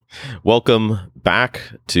Welcome back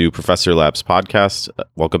to Professor Lab's podcast.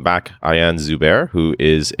 Welcome back, Ayan Zubair, who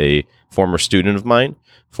is a former student of mine,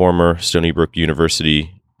 former Stony Brook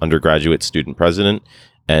University undergraduate student president,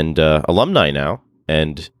 and alumni now.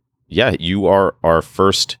 And yeah, you are our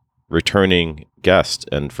first returning guest,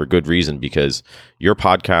 and for good reason, because your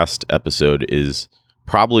podcast episode is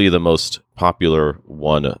probably the most popular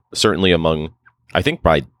one, certainly among, I think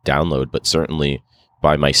by download, but certainly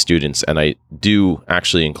by my students, and I do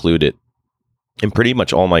actually include it in pretty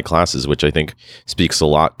much all my classes, which I think speaks a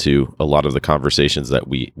lot to a lot of the conversations that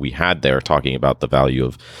we had there, talking about the value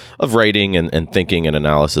of writing and thinking and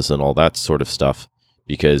analysis and all that sort of stuff,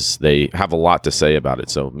 because they have a lot to say about it.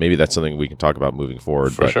 So maybe that's something we can talk about moving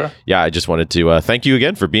forward. For sure. Yeah, I just wanted to thank you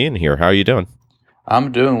again for being here. How are you doing?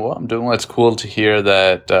 I'm doing well. It's cool to hear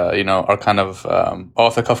that our kind of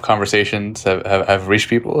off the cuff conversations have reached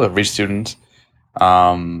people, have reached students.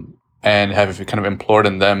 And have kind of implored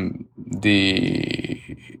in them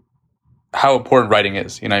how important writing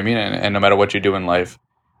is, you know what I mean? And no matter what you do in life,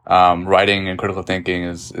 writing and critical thinking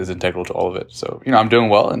is integral to all of it. So, I'm doing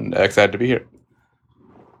well and excited to be here.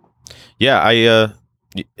 Yeah,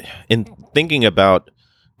 in thinking about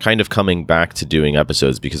kind of coming back to doing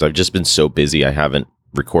episodes, because I've just been so busy, I haven't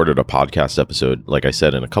recorded a podcast episode, like I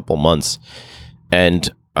said, in a couple months.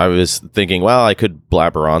 And I was thinking, well, I could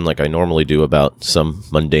blabber on like I normally do about some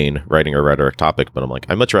mundane writing or rhetoric topic, but I'm like,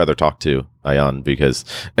 I'd much rather talk to Ayan, because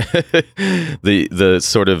the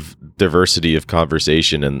sort of diversity of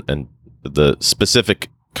conversation and the specific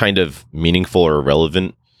kind of meaningful or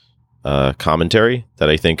relevant commentary that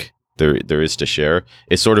I think there is to share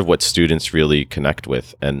is sort of what students really connect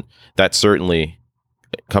with. And that's certainly,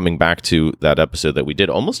 coming back to that episode that we did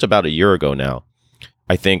almost about a year ago now,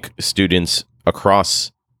 I think students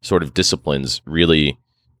across sort of disciplines really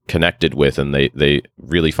connected with, and they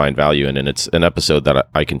really find value in. And it's an episode that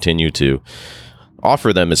I continue to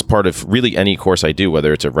offer them as part of really any course I do,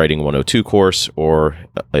 whether it's a Writing 102 course or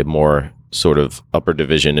a more sort of upper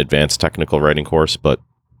division advanced technical writing course. But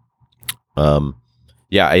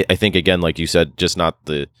yeah, I think, again, like you said, just not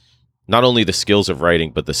only the skills of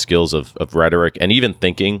writing, but the skills of rhetoric and even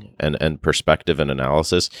thinking and perspective and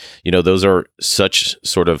analysis. Those are such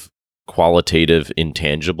sort of qualitative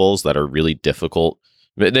intangibles that are really difficult.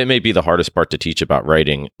 They may be the hardest part to teach about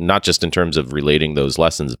writing, not just in terms of relating those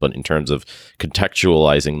lessons, but in terms of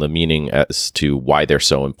contextualizing the meaning as to why they're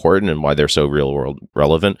so important and why they're so real world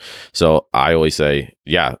relevant. So I always say,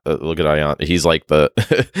 yeah, look at Ayan. He's like the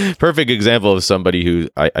perfect example of somebody who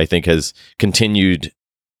I think has continued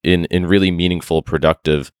in really meaningful,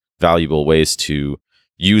 productive, valuable ways to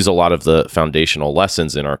use a lot of the foundational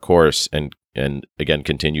lessons in our course and again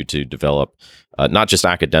continue to develop not just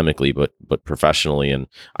academically but professionally. And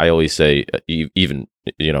I always say, even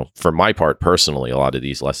for my part personally, a lot of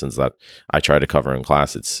these lessons that I try to cover in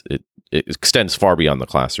class, it extends far beyond the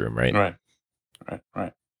classroom, right?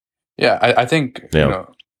 Right. Yeah, I think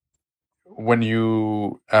when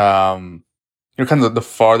you kind of the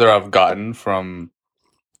farther I've gotten from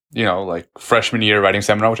like freshman year writing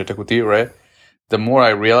seminar, which I took with you, right, the more I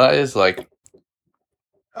realize like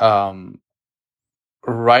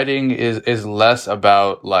writing is less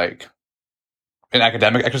about like an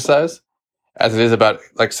academic exercise as it is about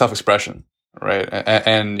like self-expression, right?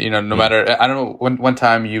 And no matter, I don't know, one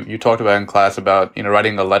time you talked about in class about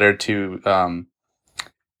writing a letter to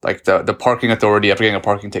like the parking authority after getting a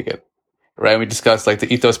parking ticket, right? And we discussed like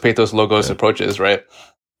the ethos, pathos, logos approaches, right?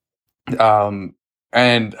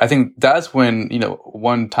 And I think that's when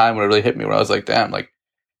one time when it really hit me, where I was like, damn, like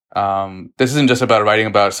this isn't just about writing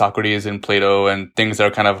about Socrates and Plato and things that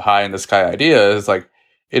are kind of high in the sky ideas. Like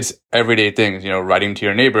it's everyday things, writing to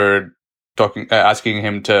your neighbor, asking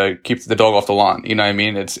him to keep the dog off the lawn. You know what I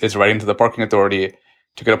mean? It's writing to the parking authority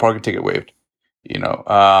to get a parking ticket waived.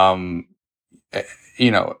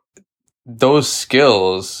 Those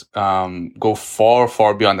skills go far,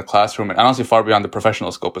 far beyond the classroom, and honestly far beyond the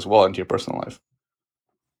professional scope as well into your personal life.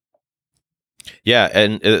 Yeah,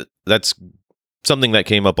 and that's something that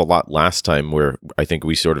came up a lot last time, where I think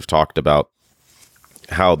we sort of talked about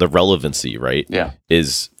how the relevancy, right? Yeah.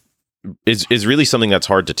 is really something that's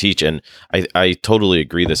hard to teach. And I totally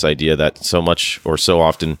agree, this idea that so much or so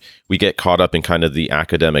often we get caught up in kind of the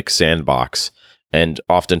academic sandbox, and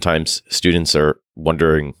oftentimes students are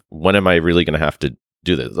wondering, when am I really going to have to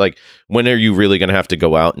do this? Like, when are you really going to have to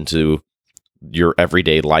go out into your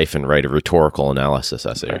everyday life and write a rhetorical analysis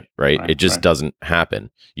essay, right? It just doesn't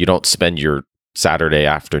happen. You don't spend your Saturday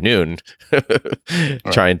afternoon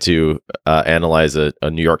trying to analyze a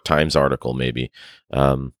New York Times article, maybe.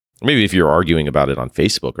 Maybe if you're arguing about it on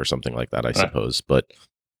Facebook or something like that, I suppose. But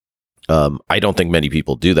I don't think many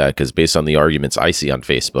people do that because based on the arguments I see on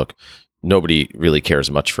Facebook, nobody really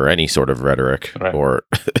cares much for any sort of rhetoric Right. or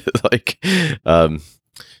like,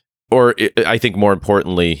 I think more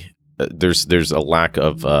importantly, there's a lack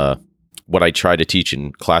of what I try to teach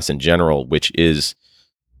in class in general, which is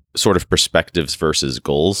sort of perspectives versus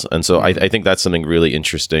goals. And so I think that's something really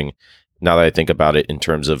interesting now that I think about it in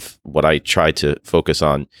terms of what I try to focus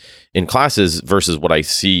on in classes versus what I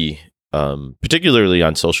see, particularly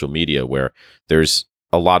on social media, where there's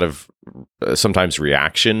a lot of sometimes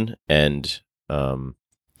reaction and,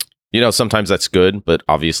 sometimes that's good, but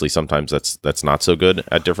obviously sometimes that's not so good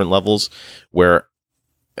at different levels where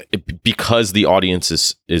because the audience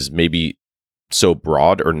is maybe so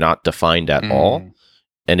broad or not defined at all.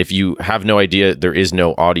 And if you have no idea, there is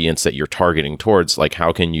no audience that you're targeting towards, like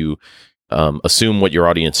how can you assume what your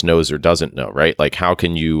audience knows or doesn't know, right? Like how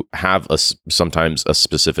can you have sometimes a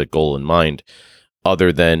specific goal in mind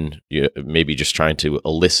other than maybe just trying to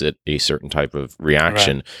elicit a certain type of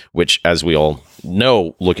reaction, right. Which, as we all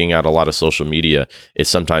know, looking at a lot of social media, is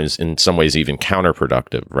sometimes in some ways even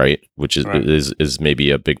counterproductive, right? Which is, right. is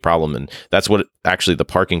maybe a big problem. And that's what actually the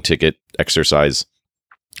parking ticket exercise,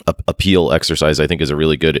 appeal exercise, I think is a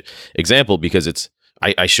really good example because it's,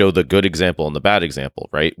 I show the good example and the bad example,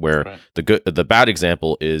 right? Where right. the bad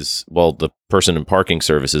example is, well, the person in parking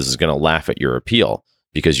services is going to laugh at your appeal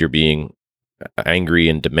because you're being angry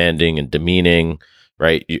and demanding and demeaning,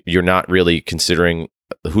 right? You're not really considering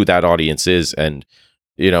who that audience is, and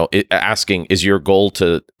asking, is your goal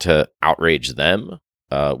to outrage them,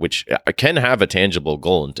 which can have a tangible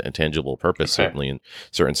goal and a tangible purpose, okay. Certainly in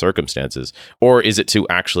certain circumstances, or is it to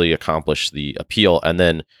actually accomplish the appeal? And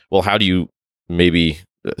then, well, how do you maybe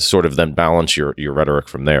sort of then balance your rhetoric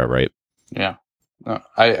from there, right? Yeah,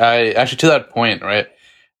 I actually, to that point, right,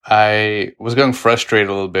 I was getting frustrated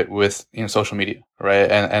a little bit with social media, right,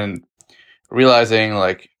 and realizing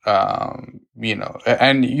like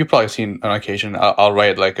and you've probably seen on occasion I'll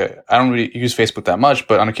write like I don't really use Facebook that much,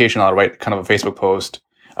 but on occasion I'll write kind of a Facebook post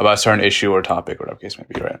about a certain issue or topic or whatever case may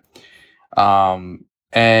be, right?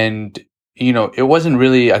 And it wasn't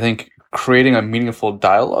really, I think, creating a meaningful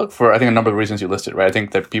dialogue for, I think, a number of reasons you listed, right? I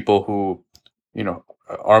think that people who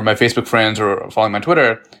are my Facebook friends or following my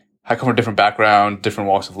Twitter I come from a different background, different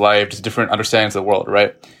walks of life, just different understandings of the world,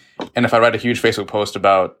 right? And if I write a huge Facebook post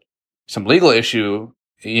about some legal issue,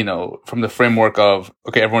 from the framework of,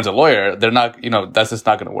 okay, everyone's a lawyer, they're not, that's just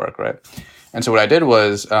not going to work, right? And so what I did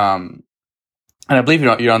was, and I believe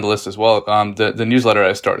you're on the list as well, the newsletter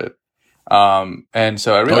I started. And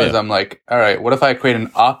so I realized, I'm like, all right, what if I create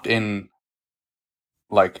an opt-in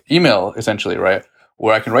like email, essentially, right?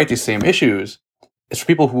 Where I can write these same issues. It's for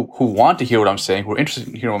people who want to hear what I'm saying, who are interested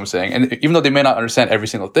in hearing what I'm saying. And even though they may not understand every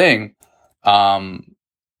single thing,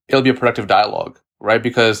 it'll be a productive dialogue, right?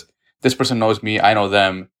 Because this person knows me, I know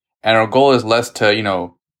them. And our goal is less to,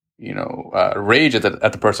 rage at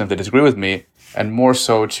the person if they disagree with me, and more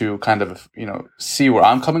so to kind of, see where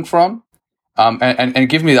I'm coming from, and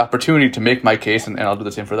give me the opportunity to make my case, and I'll do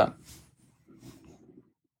the same for them.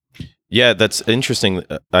 Yeah, that's interesting.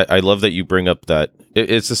 I love that you bring up that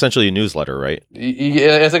it's essentially a newsletter, right?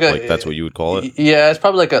 Yeah, it's like that's what you would call it. Yeah, it's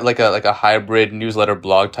probably like a hybrid newsletter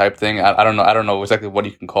blog type thing. I don't know exactly what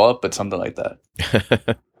you can call it, but something like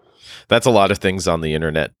that. That's a lot of things on the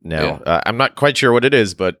internet now. Yeah. I'm not quite sure what it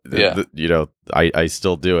is, but I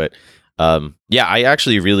still do it. I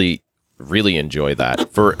actually really enjoy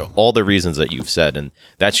that for all the reasons that you've said, and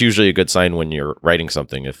that's usually a good sign when you're writing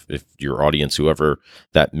something. If your audience, whoever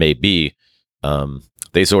that may be,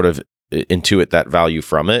 they sort of intuit that value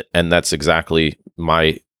from it, and that's exactly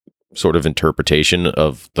my sort of interpretation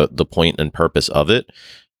of the point and purpose of it.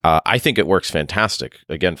 I think it works fantastic,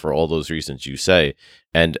 again, for all those reasons you say.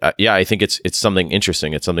 And I think it's something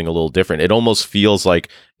interesting. It's something a little different. It almost feels like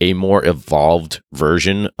a more evolved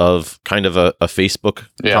version of kind of a Facebook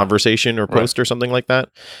conversation or post or something like that.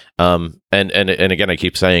 And again, I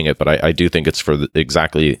keep saying it, but I do think it's for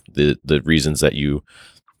exactly the reasons that you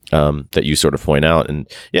sort of point out. And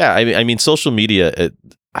I mean, social media,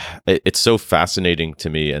 it's so fascinating to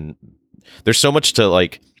me, and there's so much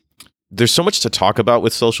to talk about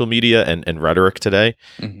with social media and rhetoric today,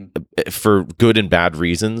 for good and bad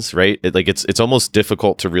reasons, right? It's almost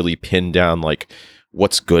difficult to really pin down like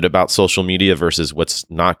what's good about social media versus what's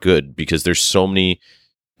not good, because there's so many,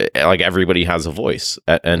 like everybody has a voice,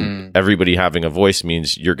 and everybody having a voice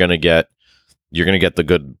means you're going to get the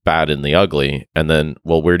good, bad, and the ugly. And then,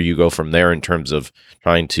 well, where do you go from there in terms of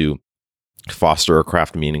trying to foster or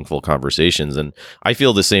craft meaningful conversations? And I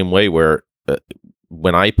feel the same way where,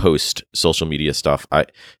 when I post social media stuff, I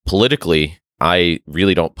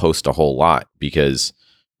really don't post a whole lot, because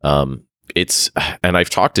um, it's and I've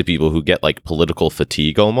talked to people who get like political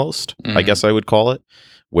fatigue almost, I guess I would call it,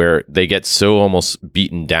 where they get so almost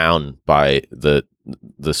beaten down by the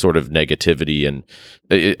sort of negativity, and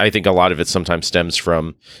I think a lot of it sometimes stems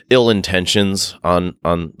from ill intentions on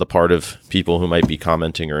the part of people who might be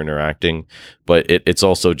commenting or interacting, but it's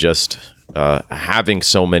also just having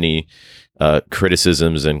so many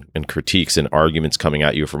criticisms and critiques and arguments coming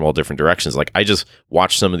at you from all different directions. Like I just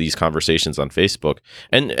watch some of these conversations on Facebook,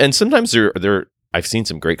 and sometimes they're I've seen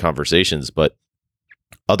some great conversations, but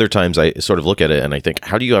other times I sort of look at it and I think,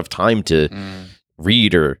 how do you have time to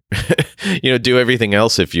read or do everything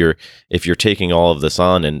else if you're taking all of this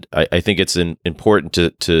on? And I think it's important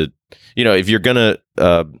to if you're gonna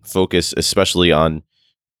focus especially on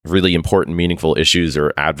really important, meaningful issues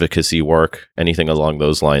or advocacy work, anything along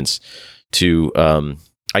those lines, to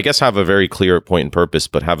I guess have a very clear point and purpose,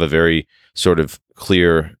 but have a very sort of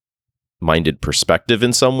clear minded perspective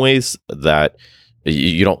in some ways, that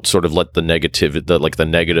you don't sort of let the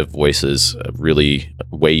negative voices really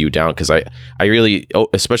weigh you down. Because I really,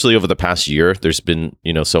 especially over the past year, there's been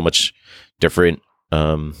so much different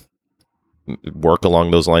work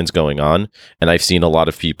along those lines going on, and I've seen a lot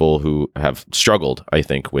of people who have struggled, I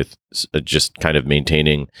think, with just kind of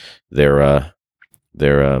maintaining their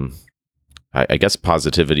I guess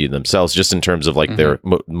positivity themselves, just in terms of like their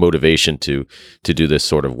motivation to do this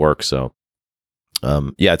sort of work. So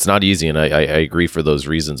it's not easy, and I agree for those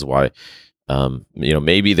reasons why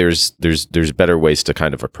maybe there's better ways to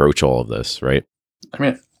kind of approach all of this, right? I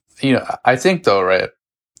mean, I think though, right,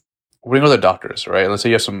 when you go to the doctors, right, let's say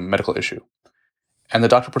you have some medical issue and the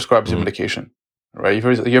doctor prescribes you medication, right?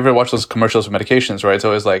 You ever watch those commercials for medications, right? It's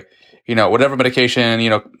always like, whatever medication,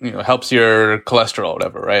 helps your cholesterol,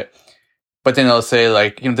 whatever, right? But then they'll say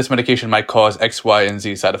like, this medication might cause X, Y, and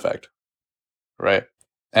Z side effect, right?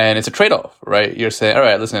 And it's a trade-off, right? You're saying, all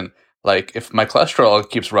right, listen, like if my cholesterol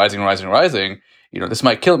keeps rising, this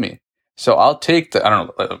might kill me. So I'll take I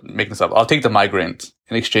don't know, making this up, I'll take the migraines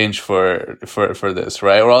in exchange for this,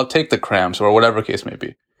 right? Or I'll take the cramps or whatever case may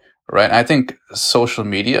be, right? And I think social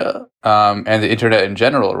media and the internet in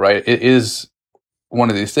general, right, it is one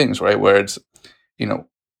of these things, right, where it's,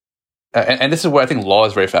 and this is where I think law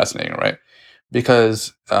is very fascinating, right?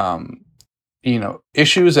 Because,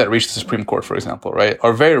 issues that reach the Supreme Court, for example, right,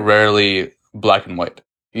 are very rarely black and white.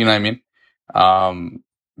 You know what I mean?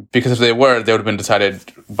 Because if they were, they would have been decided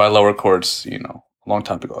by lower courts, a long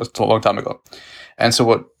time ago. And so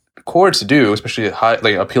what courts do, especially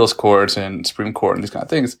like appeals courts and Supreme Court and these kind of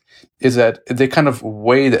things, is that they kind of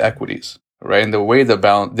weigh the equities, right? And the way the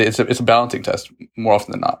balance, it's a balancing test more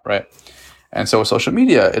often than not, right? And so with social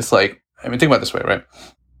media, it's like, think about it this way, right?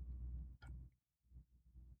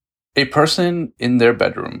 A person in their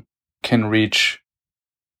bedroom can reach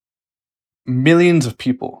millions of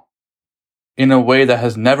people in a way that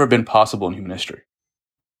has never been possible in human history.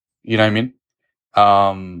 You know what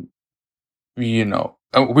I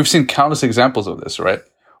mean? We've seen countless examples of this, right?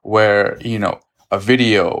 Where, a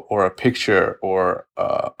video or a picture or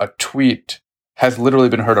a tweet has literally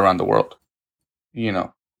been heard around the world.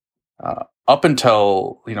 Up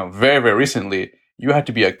until, very, very recently, you had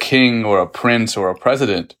to be a king or a prince or a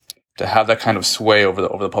president to have that kind of sway over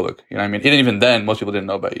the public. You know what I mean? Even then, most people didn't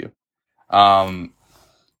know about you. I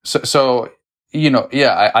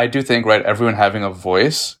do think, right, everyone having a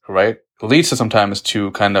voice, right, leads to sometimes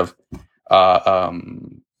to kind of a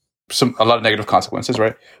lot of negative consequences,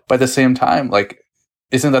 right? But at the same time, like,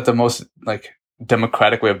 isn't that the most like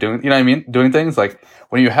democratic way of doing, doing things? Like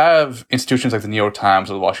when you have institutions like the New York Times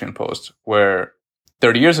or the Washington Post, where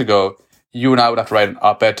 30 years ago, you and I would have to write an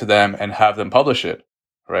op-ed to them and have them publish it,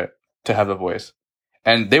 right, to have the voice.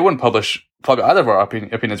 And they wouldn't publish probably either of our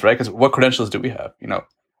opinions, right? Because what credentials do we have?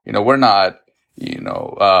 We're not,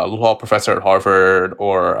 a law professor at Harvard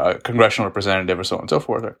or a congressional representative or so on and so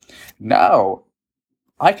forth. Right? Now,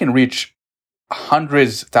 I can reach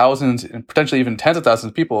hundreds, thousands, and potentially even tens of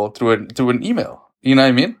thousands of people through an email. You know what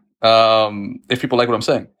I mean? If people like what I'm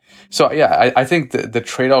saying. So yeah, I think the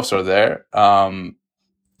trade-offs are there. And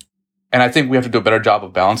I think we have to do a better job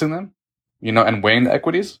of balancing them, and weighing the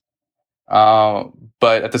equities.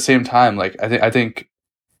 But at the same time, like I think,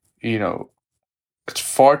 it's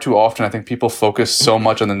far too often, I think people focus so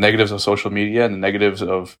much on the negatives of social media and the negatives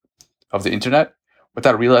of the internet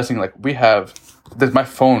without realizing, like, we have my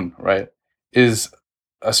phone, right, is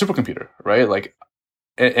a supercomputer, right? Like,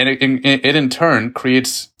 and it in turn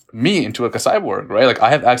creates me into like a cyborg, right? Like I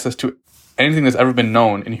have access to anything that's ever been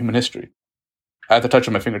known in human history at the touch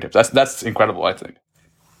of my fingertips. That's incredible, I think.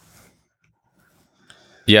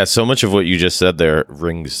 Yeah, so much of what you just said there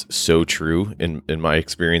rings so true in my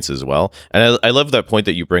experience as well. And I love that point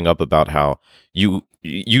that you bring up about how you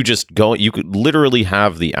just go, you could literally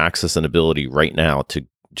have the access and ability right now to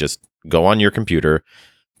just go on your computer,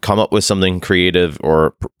 come up with something creative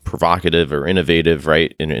or provocative or innovative,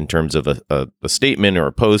 right? In terms of a statement or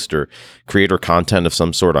a post or creator content of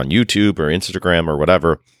some sort on YouTube or Instagram or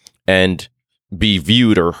whatever, and be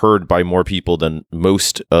viewed or heard by more people than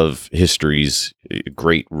most of history's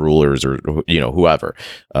great rulers or whoever,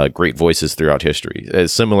 great voices throughout history.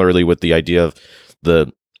 Similarly, with the idea of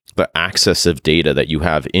the access of data that you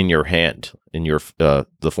have in your hand, in your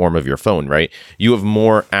the form of your phone, right? You have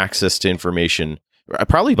more access to information,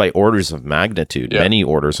 probably by orders of magnitude, many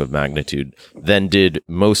orders of magnitude, than did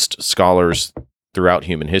most scholars throughout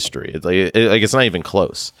human history. It's not even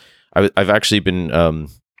close. I've actually been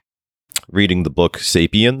reading the book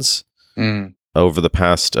 *Sapiens* over the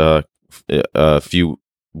past few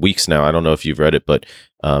weeks now. I don't know if you've read it, but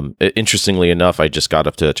interestingly enough, I just got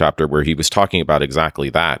up to a chapter where he was talking about exactly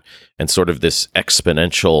that and sort of this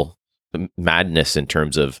exponential madness in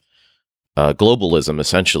terms of globalism,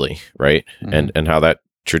 essentially, right? And how that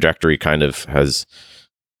trajectory kind of has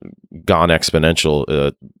gone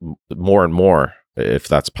exponential more and more, if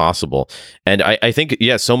that's possible. And I think,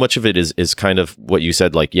 so much of it is kind of what you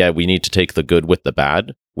said, like, we need to take the good with the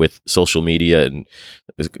bad with social media and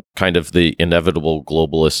kind of the inevitable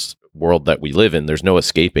globalist world that we live in. There's no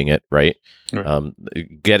escaping it, right?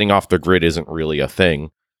 Getting off the grid isn't really a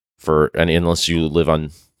thing unless you live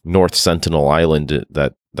on North Sentinel Island,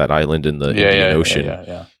 that island in the Indian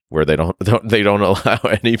Ocean, where they don't allow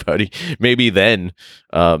anybody. Maybe then,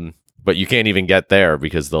 but you can't even get there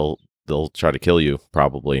because they'll try to kill you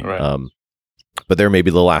probably. Right. But they're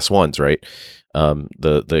maybe the last ones, right?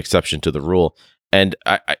 The exception to the rule. And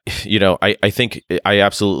I think I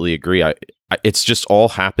absolutely agree. It's just all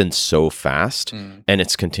happened so fast, and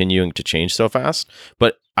it's continuing to change so fast.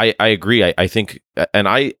 But I agree. I think,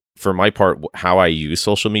 and for my part, how I use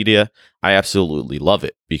social media, I absolutely love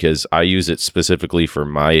it because I use it specifically for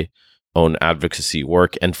my own advocacy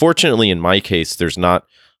work. And fortunately, in my case, there's not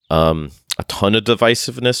a ton of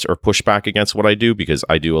divisiveness or pushback against what I do because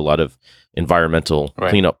I do a lot of environmental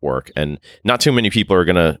cleanup work, and not too many people are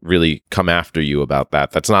going to really come after you about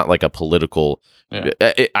that. That's not like a political.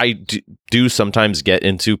 I do sometimes get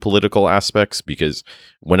into political aspects because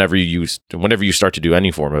whenever you start to do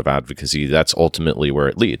any form of advocacy, that's ultimately where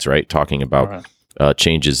it leads, right? Talking about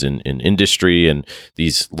changes in industry and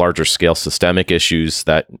these larger scale systemic issues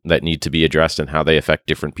that need to be addressed and how they affect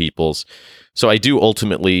different peoples. So I do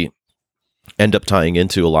ultimately end up tying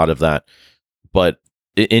into a lot of that, but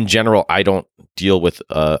in general, I don't deal with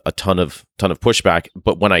a ton of pushback.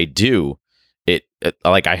 But when I do, it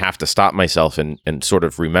like I have to stop myself and sort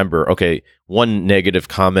of remember, okay, one negative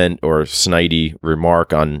comment or snidey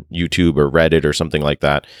remark on YouTube or Reddit or something like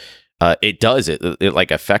that, it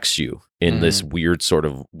like affects you in this weird sort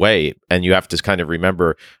of way, and you have to kind of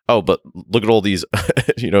remember, oh, but look at all these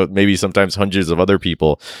maybe sometimes hundreds of other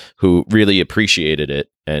people who really appreciated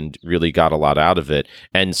it and really got a lot out of it.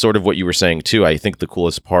 And sort of what you were saying too, I think the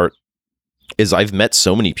coolest part is I've met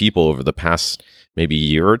so many people over the past maybe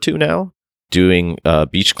year or two now doing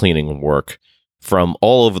beach cleaning work from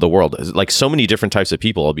all over the world, like so many different types of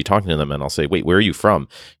people. I'll be talking to them and I'll say, wait, where are you from?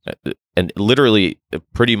 And literally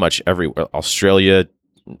pretty much everywhere: Australia,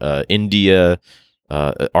 India,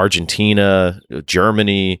 Argentina,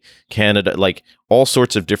 Germany, Canada, like all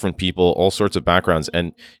sorts of different people, all sorts of backgrounds.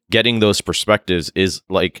 And getting those perspectives is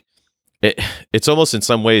like, it's almost in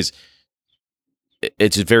some ways,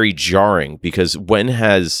 it's very jarring because when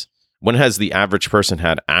has the average person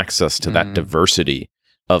had access to that diversity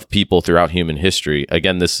of people throughout human history?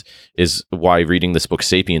 Again, this is why reading this book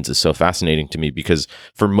 *Sapiens* is so fascinating to me, because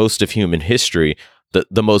for most of human history,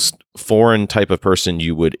 the most foreign type of person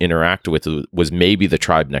you would interact with was maybe the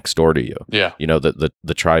tribe next door to you. Yeah.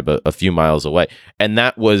 The tribe a few miles away. And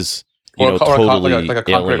that was, totally like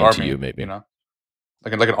a alien army, to you, maybe. Like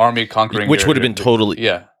an army conquering. Which would have been totally...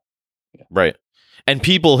 Yeah. Right. And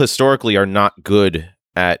people historically are not good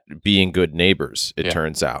at being good neighbors, it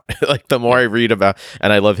turns out. Like the more I read about,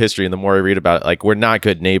 and I love history, and the more I read about it, like we're not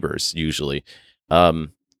good neighbors usually.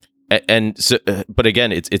 And so, but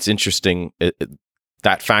again, it's interesting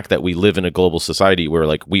that fact that we live in a global society where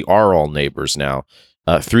like we are all neighbors now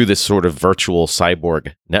through this sort of virtual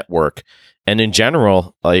cyborg network. And in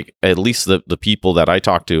general, like at least the people that I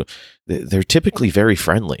talk to, they're typically very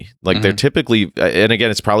friendly. Like they're typically, and again,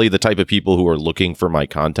 it's probably the type of people who are looking for my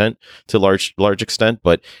content to large extent,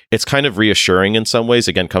 but it's kind of reassuring in some ways.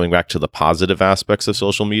 Again, coming back to the positive aspects of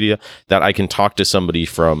social media, that I can talk to somebody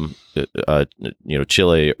from,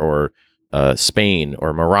 Chile or Spain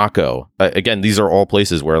or Morocco. Again, these are all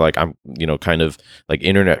places where like I'm, kind of like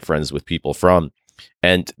internet friends with people from,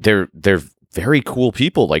 and they're very cool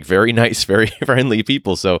people, like very nice, very friendly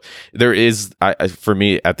people. So there is, for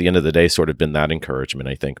me, at the end of the day, sort of been that encouragement,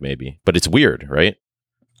 I think, maybe. But it's weird, right?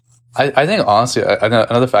 I think honestly,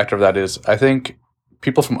 another factor of that is I think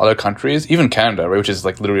people from other countries, even Canada, right, which is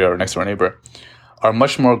like literally our next door neighbor, are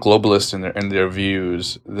much more globalist in their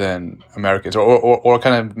views than Americans, or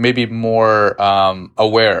kind of maybe more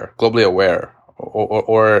aware, globally aware,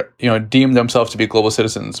 or deem themselves to be global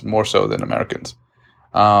citizens more so than Americans.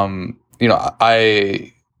 I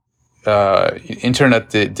interned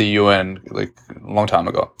at the UN like a long time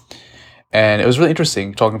ago, and it was really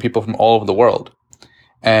interesting talking to people from all over the world.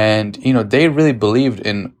 And they really believed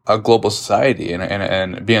in a global society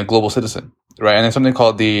and being a global citizen, right? And there's something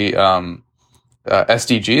called the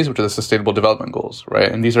SDGs, which are the Sustainable Development Goals,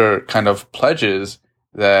 right? And these are kind of pledges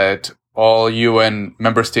that all UN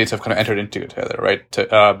member states have kind of entered into together, right?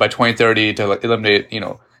 By 2030 to like eliminate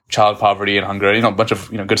child poverty and hunger, a bunch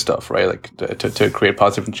of good stuff, right? Like to create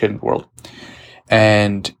positive change in the world.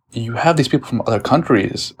 And you have these people from other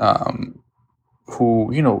countries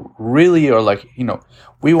who really are like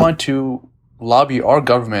we want to lobby our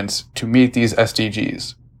governments to meet these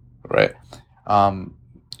SDGs, right? And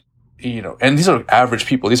these are average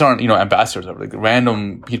people. These aren't ambassadors or like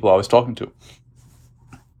random people I was talking to.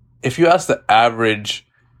 If you ask the average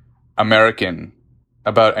American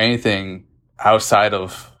about anything outside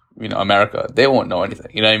of America, they won't know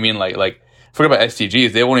anything. You know what I mean? Like forget about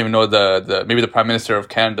SDGs. They won't even know the maybe the Prime Minister of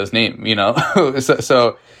Canada's name.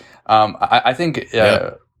 I think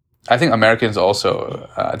I think Americans also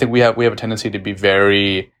I think we have a tendency to be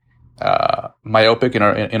very myopic in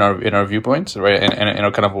our viewpoints, right, and in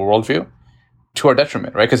our kind of a worldview, to our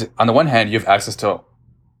detriment, right? Because on the one hand, you have access to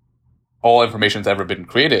all information that's ever been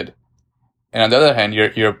created, and on the other hand,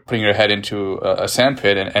 you're putting your head into a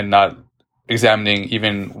sandpit and not examining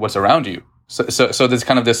even what's around you. So there's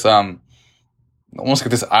kind of this almost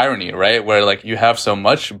like this irony, right, where like you have so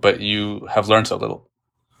much, but you have learned so little.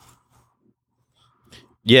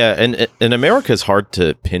 Yeah, and America is hard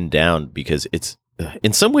to pin down because it's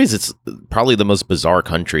in some ways it's probably the most bizarre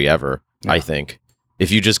country ever. Yeah. I think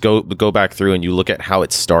if you just go back through and you look at how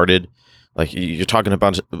it started, like you're talking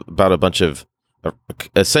about a bunch of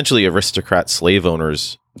essentially aristocrat slave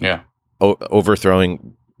owners,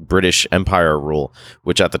 overthrowing British Empire rule,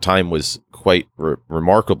 which at the time was quite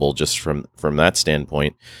remarkable just from that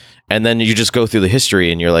standpoint. And then you just go through the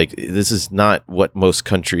history and you're like, this is not what most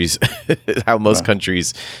countries, how most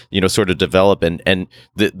countries, sort of develop. And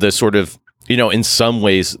the sort of, in some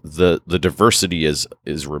ways, the diversity is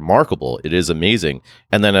remarkable. It is amazing.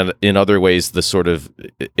 And then in other ways, the sort of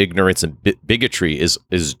ignorance and bigotry is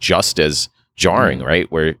just as jarring, right?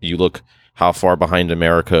 Where you look how far behind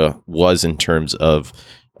America was in terms of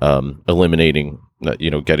eliminating,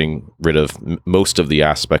 getting rid of most of the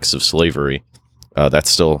aspects of slavery. That's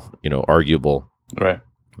still, arguable, right?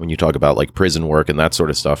 When you talk about like prison work and that sort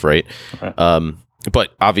of stuff, right?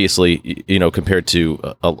 But obviously, compared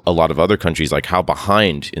to a lot of other countries, like how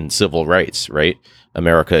behind in civil rights, right?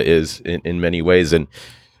 America is in many ways, and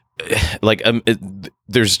like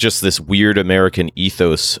there's just this weird American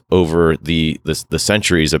ethos over the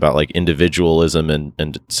centuries about like individualism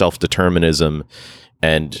and self-determinism,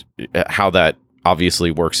 and how that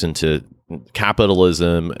obviously works into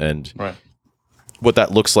capitalism and what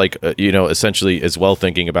that looks like, essentially as well,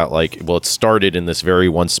 thinking about like, well, it started in this very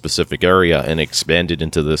one specific area and expanded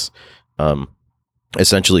into this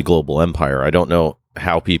essentially global empire. I don't know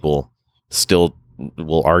how people still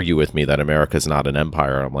will argue with me that America is not an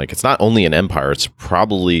empire. I'm like, it's not only an empire, it's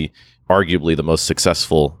probably arguably the most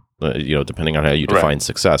successful, depending on how you define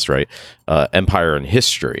success, right? Empire in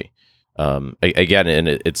history. Again, and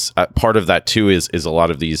it's part of that too is a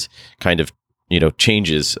lot of these kind of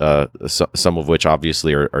changes, some of which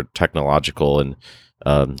obviously are technological and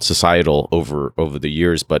societal over the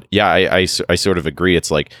years. But yeah, I sort of agree.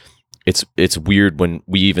 It's like it's weird when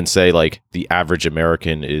we even say like the average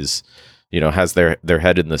American is has their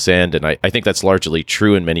head in the sand, and I think that's largely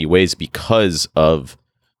true in many ways because of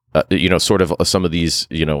sort of some of these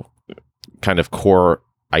kind of core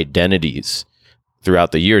identities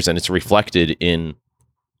throughout the years, and it's reflected in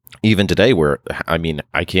even today, where I mean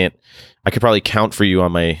I could probably count for you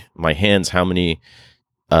on my hands how many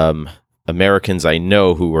Americans I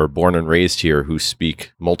know who were born and raised here who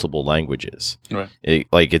speak multiple languages. Right.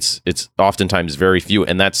 It's oftentimes very few,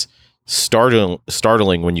 and that's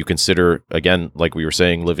startling when you consider, again, like we were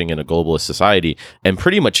saying, living in a globalist society, and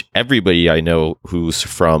pretty much everybody I know who's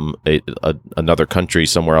from another country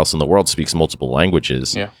somewhere else in the world speaks multiple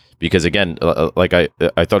languages. Yeah. Because again, like I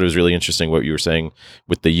thought it was really interesting what you were saying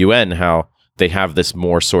with the UN, how they have this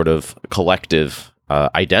more sort of collective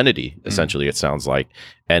identity, essentially, it sounds like.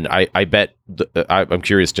 And I bet, I'm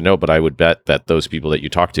curious to know, but I would bet that those people that you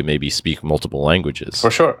talk to maybe speak multiple languages.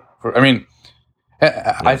 For sure.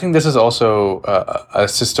 I think this is also a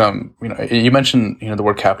system. You mentioned the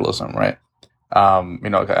word capitalism, right?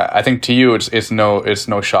 I think to you it's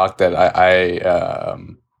no shock that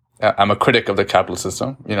I'm a critic of the capitalist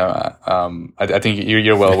system. I think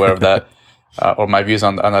you're well aware of that, or my views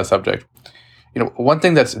on that subject. One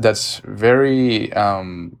thing that was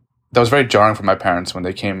very jarring for my parents when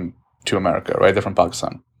they came to America, right? They're from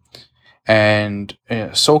Pakistan. And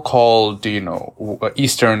so-called,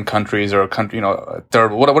 Eastern countries or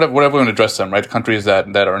third, whatever we want to address them, right? Countries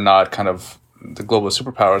that are not kind of the global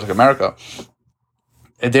superpowers like America.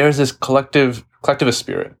 There's this collectivist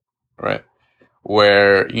spirit, right?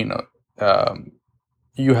 Where you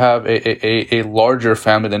have a larger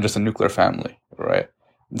family than just a nuclear family, right?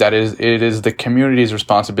 It is the community's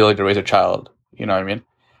responsibility to raise a child. You know what I mean?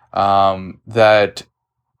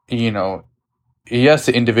 Yes,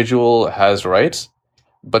 the individual has rights,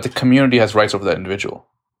 but the community has rights over that individual,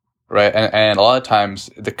 right? And a lot of times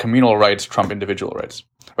the communal rights trump individual rights,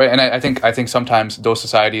 right? And I think sometimes those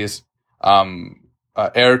societies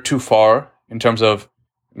err too far in terms of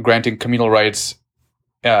granting communal rights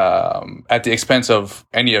at the expense of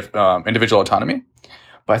any individual autonomy.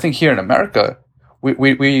 But I think here in America,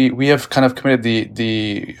 we have kind of committed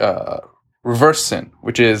the reverse sin,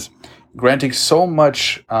 which is granting so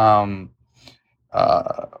much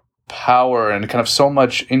power and kind of so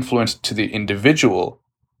much influence to the individual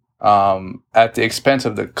at the expense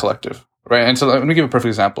of the collective, right? And so let me give a perfect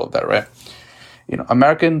example of that, right?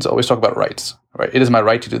 Americans always talk about rights, right? It is my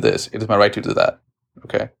right to do this. It is my right to do that.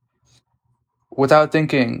 Okay. Without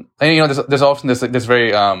thinking, and there's often this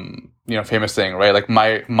very famous thing, right? Like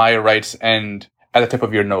my rights end at the tip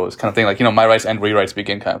of your nose, kind of thing. Like my rights end where your rights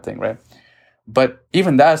begin, kind of thing, right? But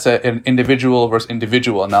even that's an individual versus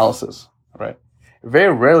individual analysis, right?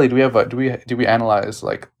 Very rarely do we analyze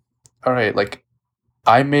like, all right, like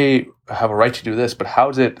I may have a right to do this, but how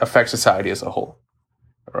does it affect society as a whole,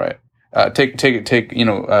 right? Take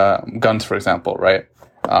guns for example, right?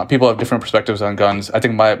 People have different perspectives on guns. I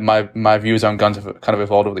think my views on guns have kind of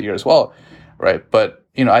evolved over the years as well, right? But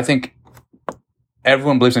I think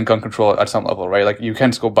everyone believes in gun control at some level, right? Like you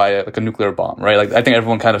can't just go buy a nuclear bomb, right? Like I think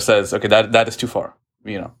everyone kind of says, okay, that is too far,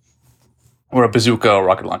 or a bazooka or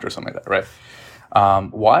rocket launcher or something like that, right?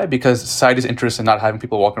 Why? Because society's interest in not having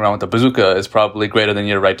people walking around with a bazooka is probably greater than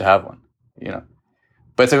your right to have one,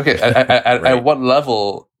 But it's like, okay, at what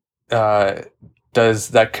level does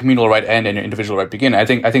that communal right end and your individual right begin? I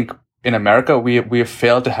think in America we have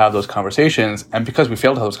failed to have those conversations, and because we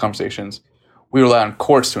failed to have those conversations, we rely on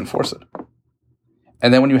courts to enforce it.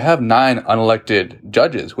 And then when you have 9 unelected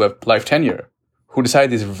judges who have life tenure, who decide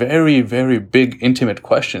these very, very big, intimate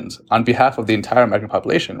questions on behalf of the entire American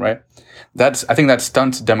population, right? I think that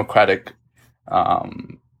stunts democratic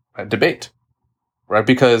debate, right?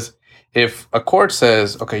 Because if a court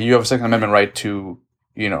says, okay, you have a Second Amendment right to,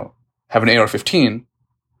 have an AR-15,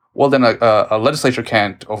 well, then a legislature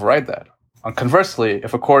can't override that. And conversely,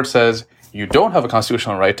 if a court says you don't have a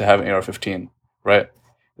constitutional right to have an AR-15, right,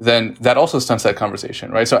 then that also stunts that conversation,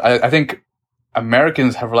 right? So I think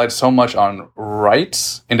Americans have relied so much on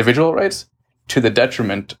rights, individual rights, to the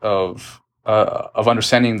detriment of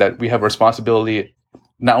understanding that we have a responsibility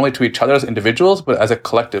not only to each other as individuals, but as a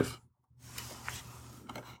collective.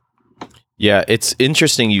 Yeah, it's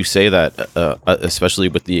interesting you say that, especially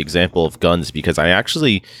with the example of guns, because I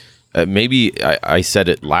actually, maybe I said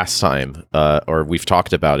it last time, or we've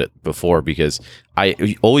talked about it before, because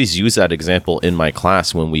I always use that example in my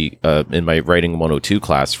class when we, in my Writing 102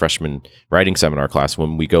 class, freshman writing seminar class,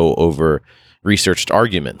 when we go over researched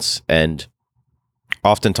arguments. And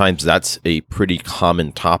oftentimes that's a pretty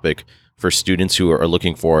common topic for students who are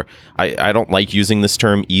looking for, I don't like using this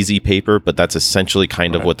term easy paper, but that's essentially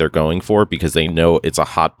kind of what they're going for, because they know it's a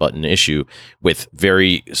hot button issue with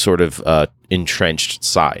very sort of entrenched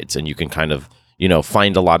sides, and you can kind of,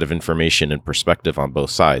 find a lot of information and perspective on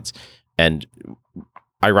both sides. And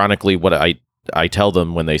ironically, what I tell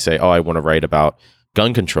them when they say, oh, I want to write about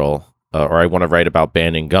gun control, or I want to write about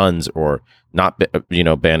banning guns or not,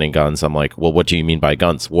 banning guns, I'm like, well, what do you mean by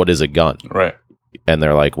guns? What is a gun? Right. and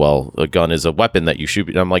they're like, well, a gun is a weapon that you shoot.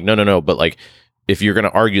 And I'm like, no. But like, if you're going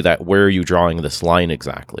to argue that, where are you drawing this line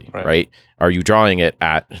exactly? Right? Are you drawing it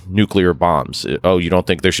at nuclear bombs? Oh, you don't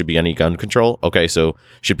think there should be any gun control? Okay, so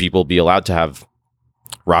should people be allowed to have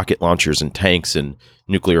rocket launchers and tanks and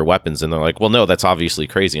nuclear weapons? And they're like, well, no, that's obviously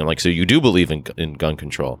crazy. I'm like, so you do believe in gun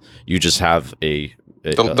control? You just have the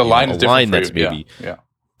line is different. That's maybe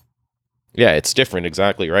yeah, it's different.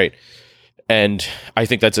 Exactly right. And I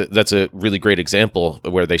think that's a really great example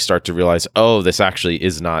where they start to realize, oh, this actually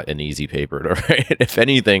is not an easy paper to write. If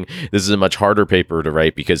anything, this is a much harder paper to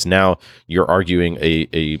write, because now you're arguing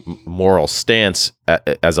a moral stance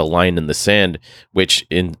as a line in the sand, which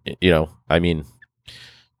there's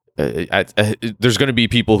going to be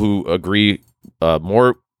people who agree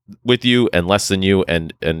more with you and less than you,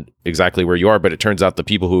 and exactly where you are. But it turns out the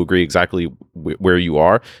people who agree exactly where you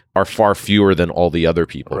are far fewer than all the other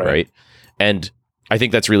people, right? And I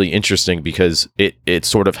think that's really interesting, because it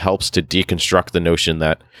sort of helps to deconstruct the notion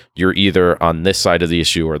that you're either on this side of the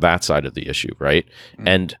issue or that side of the issue, right? Mm-hmm.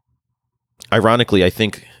 And ironically, I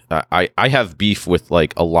think I have beef with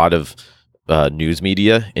like a lot of news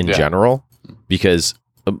media in general, because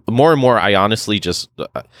more and more I honestly just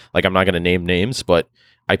like, I'm not going to name names, but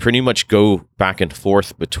I pretty much go back and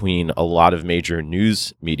forth between a lot of major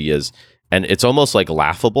news medias, and it's almost like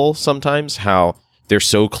laughable sometimes how they're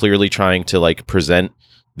so clearly trying to like present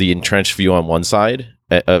the entrenched view on one side,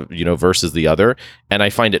 versus the other. And I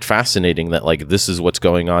find it fascinating that like this is what's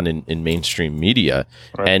going on in mainstream media.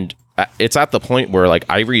 Right. And it's at the point where like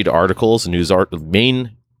I read articles,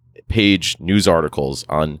 main page news articles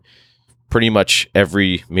on pretty much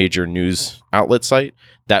every major news outlet site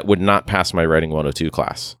that would not pass my Writing 102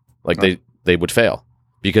 class. Like they would fail,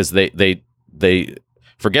 because they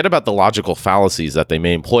forget about the logical fallacies that they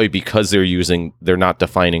may employ, because they're not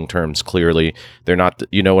defining terms clearly. They're not,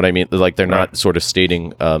 you know what I mean? Like they're not sort of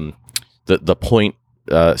stating the point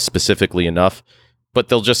specifically enough, but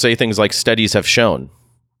they'll just say things like studies have shown.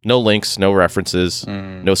 No links, no references,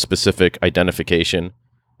 no specific identification.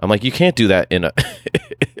 I'm like, you can't do that in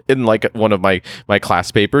in like one of my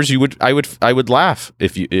class papers. I would laugh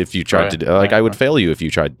if you tried to I would fail you if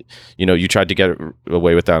you tried to get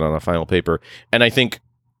away with that on a final paper. And I think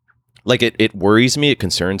like it worries me, it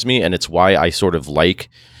concerns me, and it's why I sort of like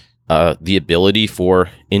the ability for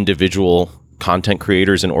individual content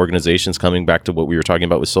creators and organizations, coming back to what we were talking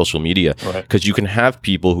about with social media, because you can have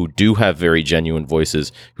people who do have very genuine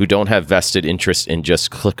voices, who don't have vested interest in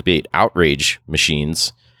just clickbait outrage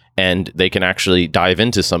machines, and they can actually dive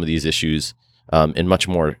into some of these issues in much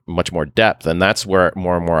more depth. And that's where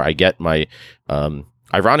more and more I get my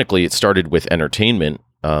ironically, it started with entertainment,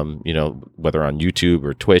 whether on YouTube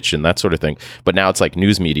or Twitch and that sort of thing. But now it's like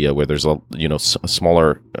news media, where there's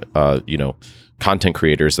smaller, content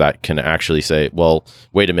creators that can actually say, well,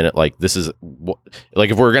 wait a minute, like this is like,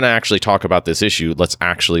 if we're going to actually talk about this issue, let's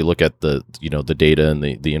actually look at the data and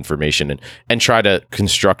the information and try to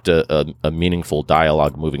construct a meaningful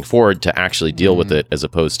dialogue moving forward to actually deal with it, as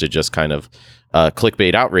opposed to just kind of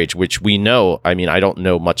clickbait outrage, which we know. I mean, I don't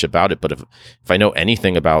know much about it, but if I know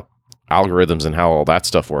anything about algorithms and how all that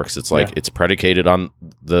stuff works, it's like it's predicated on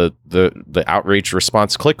the outrage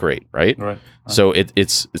response click rate, right? So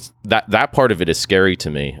it's that part of it is scary to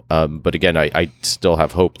me. But again, I still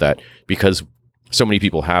have hope that because so many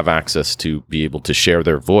people have access to be able to share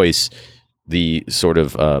their voice, the sort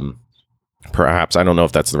of perhaps, I don't know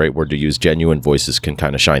if that's the right word to use, genuine voices can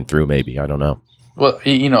kind of shine through. Maybe, I don't know. Well,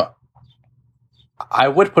 I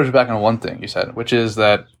would push back on one thing you said, which is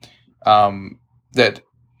that that.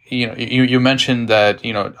 You mentioned that,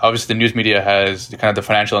 obviously the news media has kind of the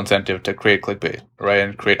financial incentive to create clickbait, right,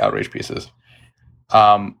 and create outrage pieces.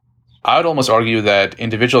 I would almost argue that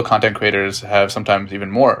individual content creators have sometimes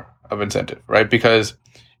even more of incentive, right? Because,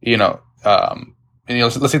 let's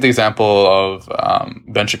take the example of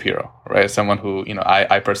Ben Shapiro, right? Someone who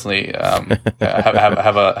I personally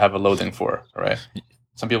have a loathing for, right?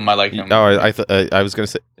 Some people might like him. No, I was gonna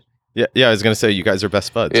say, I was gonna say you guys are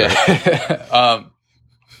best buds. Yeah.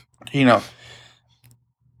 Right?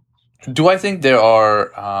 Do I think there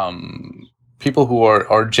are people who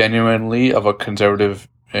are genuinely of a conservative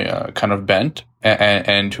kind of bent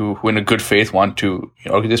and who in a good faith want to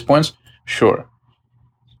argue these points? Sure.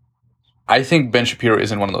 I think Ben Shapiro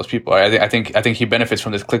isn't one of those people. I think he benefits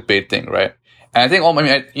from this clickbait thing, right? And I think,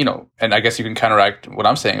 and I guess you can counteract what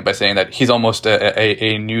I'm saying by saying that he's almost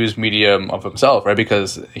a news medium of himself, right?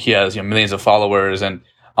 Because he has millions of followers, and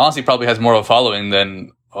honestly probably has more of a following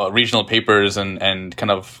than regional papers and kind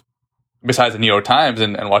of, besides the New York Times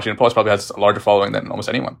and Washington Post, probably has a larger following than almost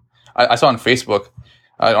anyone. I saw on Facebook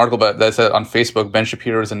an article that said on Facebook Ben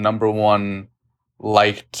Shapiro is the number one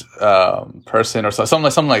liked person or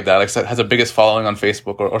something like that, like has the biggest following on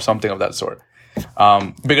Facebook or something of that sort.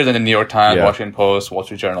 Bigger than the New York Times, Washington Post, Wall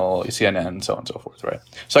Street Journal, CNN, so on and so forth, right?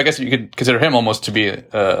 So I guess you could consider him almost to be,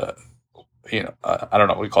 I don't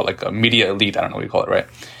know what we call it, like a media elite. I don't know what you call it, right?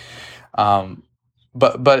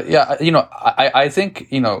 But yeah, I think,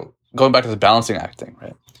 going back to the balancing act thing,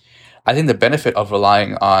 right? I think the benefit of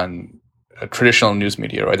relying on a traditional news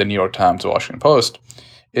media, right, the New York Times, the Washington Post,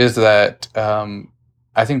 is that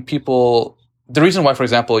I think the reason why, for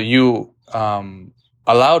example, you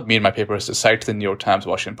allowed me in my papers to cite the New York Times,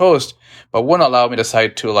 Washington Post, but wouldn't allow me to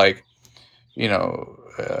cite to Joe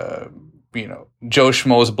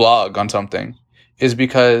Schmo's blog on something, is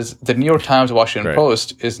because the New York Times, Washington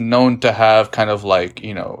Post is known to have kind of like,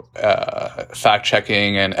 fact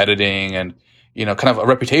checking and editing and, kind of a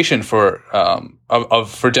reputation for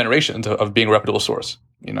generations of being a reputable source,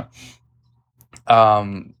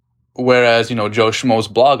 whereas, Joe Schmo's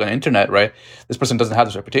blog on the internet, right, this person doesn't have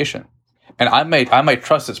this reputation. And I might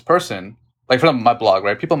trust this person, like for my blog,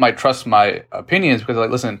 right? People might trust my opinions because, like,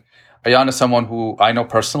 listen, Ayan is someone who I know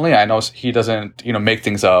personally. I know he doesn't, make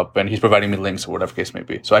things up, and he's providing me links or whatever case may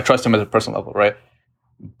be. So I trust him at a personal level, right?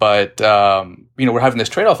 But we're having this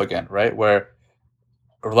trade-off again, right? Where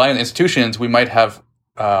relying on institutions, we might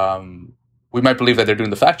believe that they're doing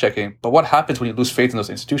the fact checking, but what happens when you lose faith in those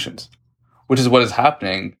institutions? Which is what is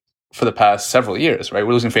happening for the past several years, right?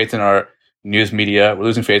 We're losing faith in our news media. We're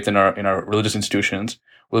losing faith in our religious institutions.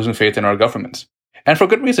 We're losing faith in our governments, and for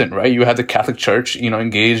good reason, right? You have the Catholic Church,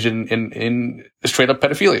 engaged in straight up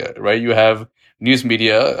pedophilia, right? You have news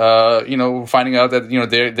media, finding out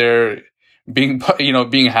that they're being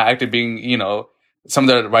being hacked and being some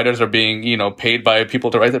of the writers are being paid by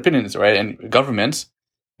people to write their opinions, right? And governments,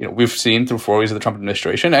 we've seen through 4 years of the Trump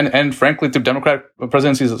administration, and frankly through Democratic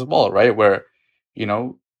presidencies as well, right? Where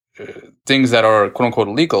things that are quote unquote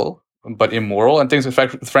legal but immoral, and things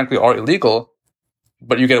that frankly are illegal,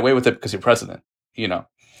 but you get away with it because you're president,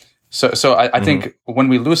 So I think when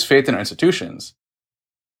we lose faith in our institutions,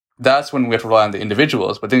 that's when we have to rely on the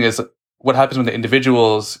individuals. But the thing is, what happens when the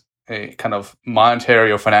individuals' kind of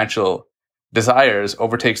monetary or financial desires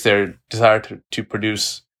overtakes their desire to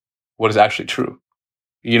produce what is actually true,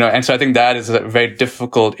 And so I think that is a very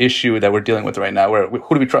difficult issue that we're dealing with right now. Where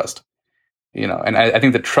who do we trust? And I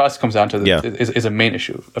think the trust comes down to is a main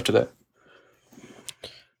issue of today.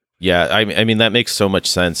 Yeah, I mean that makes so much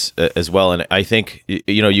sense as well, and I think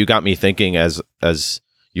you got me thinking as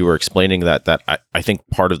you were explaining that I think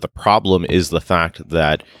part of the problem is the fact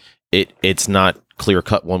that it's not clear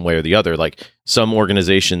cut one way or the other. Like some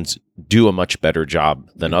organizations do a much better job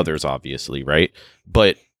than others, obviously, right?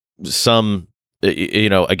 But some,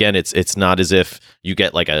 again, it's not as if you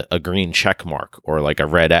get like a green check mark or like a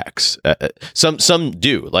red X. Some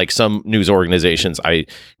do, like some news organizations I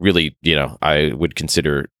really, I would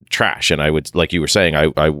consider trash, and I would, like you were saying,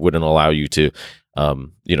 I wouldn't allow you to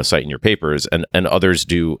cite in your papers, and others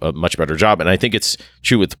do a much better job. And I think it's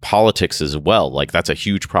true with politics as well. Like that's a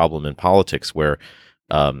huge problem in politics where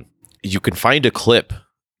you can find a clip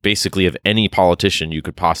basically of any politician you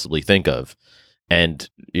could possibly think of, and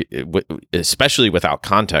especially without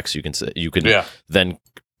context, you can then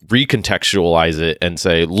recontextualize it and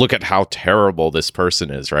say, look at how terrible this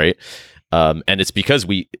person is, right? And it's because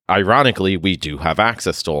ironically, we do have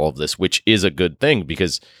access to all of this, which is a good thing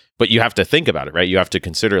but you have to think about it, right? You have to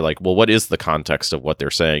consider like, well, what is the context of what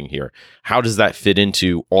they're saying here? How does that fit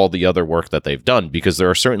into all the other work that they've done? Because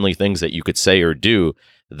there are certainly things that you could say or do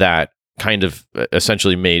that kind of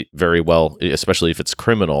essentially may very well, especially if it's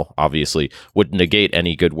criminal, obviously, would negate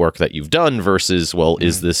any good work that you've done versus, well,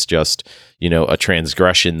 is this just, a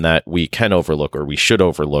transgression that we can overlook or we should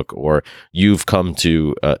overlook, or you've come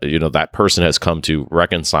to, that person has come to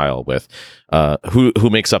reconcile with, who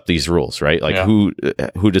makes up these rules, right? Like who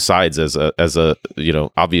decides as a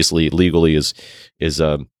obviously legally is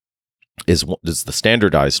the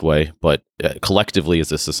standardized way, but collectively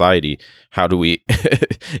as a society, how do we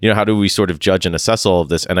how do we sort of judge and assess all of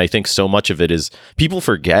this? And I think so much of it is people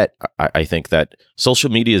forget, I think, that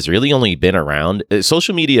social media has really only been around,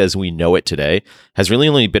 social media as we know it today has really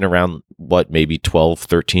only been around maybe 12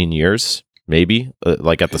 13 years, maybe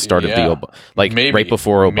like at the start of maybe, right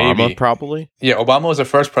before Obama, probably. Obama was the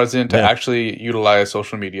first president to actually utilize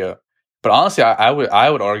social media, but honestly I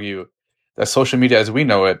would argue that social media as we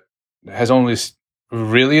know it has only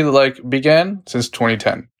really began since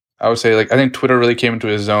 2010. I would say I think Twitter really came into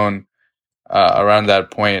its own around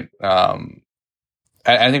that point. I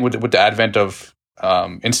think with the advent of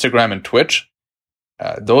Instagram and Twitch,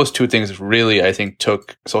 those two things really, I think,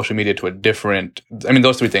 took social media to a different. I mean,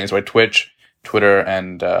 those three things, right? Twitch, Twitter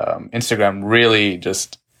and Instagram really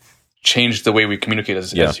just changed the way we communicate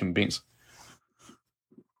as human beings.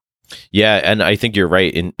 Yeah, and I think you're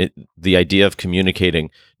right in the idea of communicating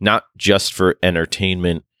not just for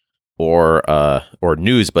entertainment or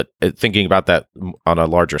news, but thinking about that on a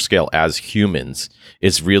larger scale as humans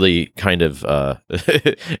is really kind of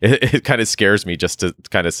it kind of scares me just to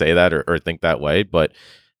kind of say that or think that way. But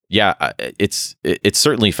yeah, it's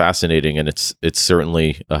certainly fascinating, and it's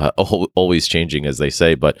certainly always changing, as they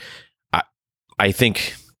say. But I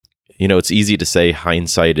think it's easy to say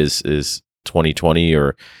hindsight is 2020,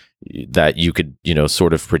 or that you could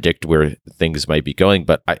sort of predict where things might be going.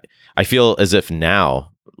 But I feel as if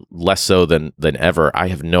now, less so than ever, I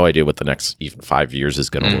have no idea what the next even 5 years is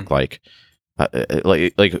going to look like.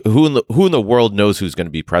 Like who in the world knows who's going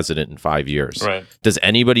to be president in 5 years? Right. Does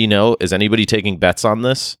anybody know? Is anybody taking bets on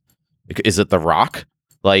this? Is it The Rock?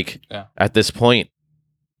 At this point,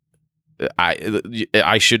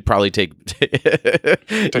 I should probably take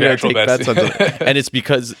take bets on something. And it's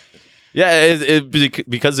because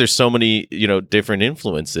because there's so many different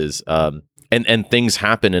influences, and things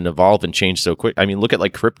happen and evolve and change so quick. I mean, look at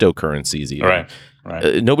like cryptocurrencies even.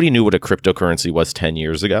 Right. Nobody knew what a cryptocurrency was 10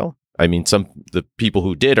 years ago. I mean, the people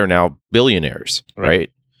who did are now billionaires,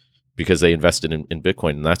 right? Because they invested in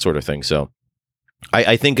Bitcoin and that sort of thing. So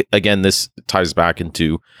I think, again, this ties back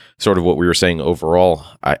into sort of what we were saying overall.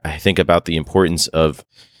 I think about the importance of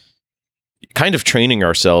kind of training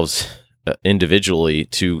ourselves individually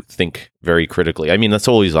to think very critically. I mean, that's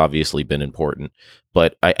always obviously been important,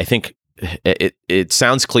 but I think it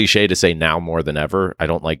sounds cliche to say now more than ever. I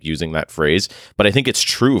don't like using that phrase, but I think it's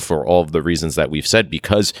true for all of the reasons that we've said,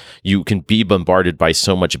 because you can be bombarded by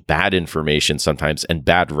so much bad information sometimes and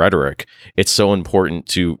bad rhetoric. It's so important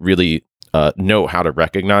to really know how to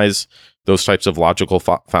recognize those types of logical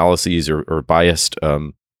fallacies or biased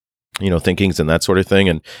thinkings and that sort of thing.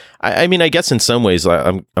 And I mean, I guess in some ways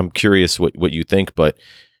I'm curious what you think, but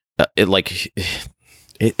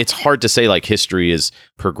it's hard to say like history is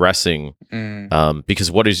progressing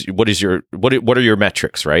because what are your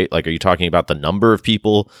metrics, right? Like, are you talking about the number of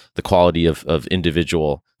people, the quality of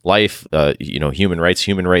individual life, human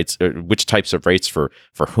rights, which types of rights for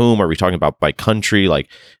whom? Are we talking about by country? Like,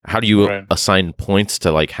 how do you assign points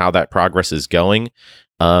to like how that progress is going?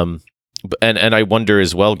 And I wonder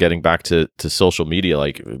as well, getting back to social media,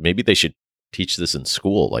 like maybe they should teach this in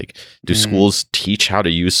school. Like, do schools teach how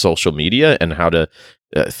to use social media and how to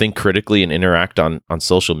think critically and interact on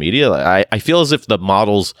social media? I feel as if the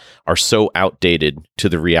models are so outdated to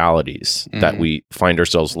the realities that we find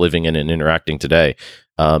ourselves living in and interacting today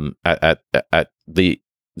at the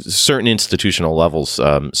certain institutional levels,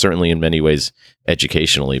 certainly in many ways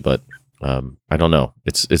educationally, but I don't know.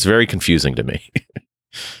 It's very confusing to me.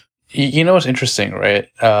 You know what's interesting, right?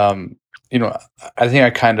 I think I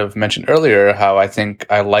kind of mentioned earlier how I think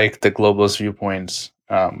I like the globalist viewpoints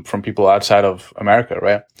from people outside of America,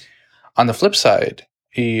 right? On the flip side,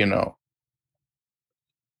 I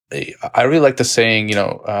really like the saying,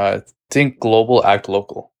 think global, act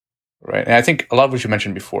local, right? And I think a lot of what you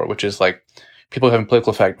mentioned before, which is like people having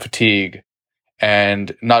political fatigue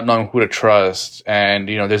and not knowing who to trust, and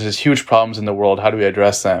there's these huge problems in the world. How do we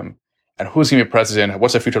address them? And who's going to be president?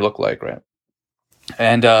 What's the future look like, right?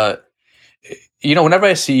 And whenever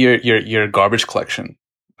I see your garbage collection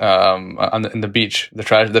in the beach, the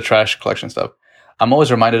trash collection stuff, I'm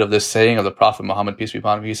always reminded of this saying of the Prophet Muhammad, peace be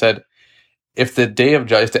upon him. He said, "If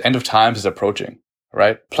the end of times is approaching,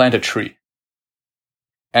 right, plant a tree."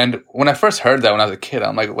 And when I first heard that when I was a kid,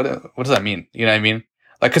 I'm like, what does that mean? You know what I mean?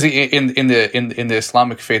 Like, because in the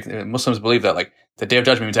Islamic faith, Muslims believe that like the day of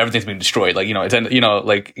judgment means everything's being destroyed. Like, it's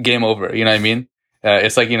like game over. You know what I mean?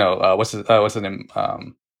 It's like, what's the name?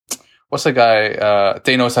 What's the guy?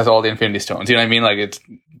 Thanos has all the Infinity Stones. You know what I mean? Like, it's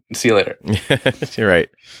see you later. You're right.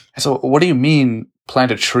 So, what do you mean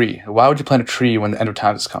plant a tree? Why would you plant a tree when the end of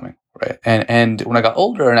times is coming? Right. And when I got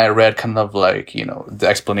older and I read kind of like, the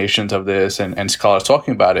explanations of this and scholars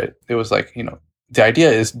talking about it, it was like, the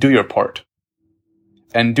idea is do your part.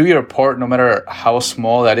 And do your part no matter how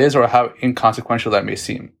small that is or how inconsequential that may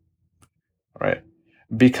seem. Right.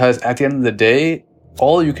 Because at the end of the day,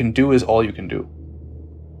 all you can do is all you can do.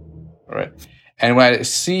 Right. And when I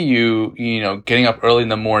see you, getting up early in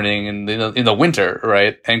the morning in the winter,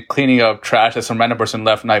 right, and cleaning up trash that some random person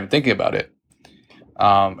left, not even thinking about it.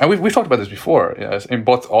 And we've talked about this before, in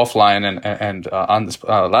both offline and on this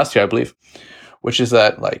last year, I believe, which is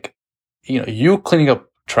that like, you cleaning up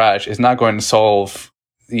trash is not going to solve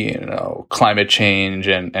climate change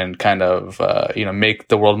and kind of make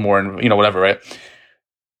the world more whatever, right?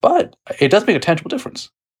 But it does make a tangible difference,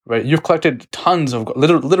 right? You've collected tons of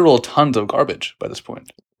literal tons of garbage by this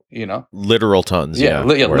point, Literal tons. Yeah.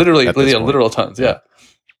 Literally, At this point. literal tons. Yeah.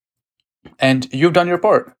 And you've done your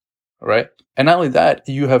part, right? And not only that,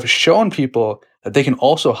 you have shown people that they can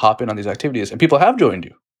also hop in on these activities, and people have joined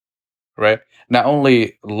you, right? Not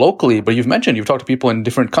only locally, but you've talked to people in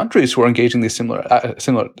different countries who are engaging these similar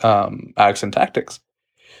acts and tactics.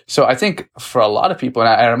 So I think for a lot of people, and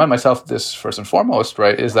I remind myself this first and foremost,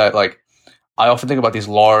 right, is that like I often think about these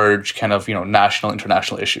large kind of national,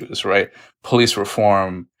 international issues, right? Police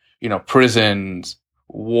reform, prisons,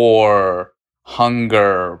 war,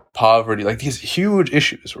 hunger, poverty, like these huge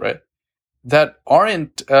issues, right? That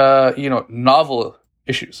aren't novel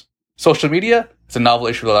issues. Social media, it's a novel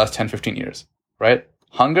issue for the last 10, 15 years, right?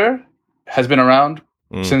 Hunger has been around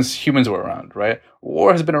since humans were around, right?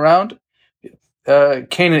 War has been around.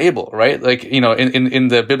 Cain and Abel, right? Like, in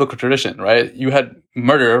the biblical tradition, right? You had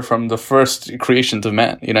murder from the first creations of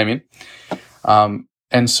man, you know what I mean?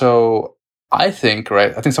 And so I think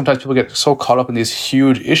sometimes people get so caught up in these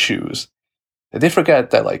huge issues that they forget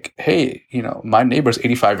that, like, hey, my neighbor's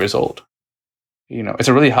 85 years old. It's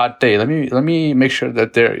a really hot day. Let me make sure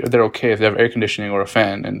that they're okay if they have air conditioning or a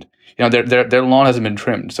fan, and their lawn hasn't been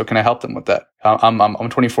trimmed. So can I help them with that? I'm a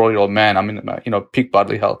 24-year-old man. I'm in peak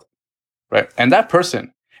bodily health, right? And that person,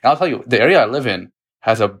 and I'll tell you, the area I live in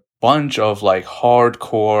has a bunch of like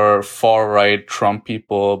hardcore far right Trump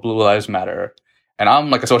people, Blue Lives Matter, and I'm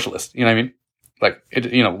like a socialist. You know what I mean?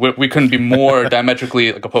 Like we couldn't be more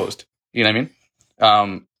diametrically like opposed. You know what I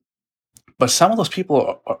mean? But some of those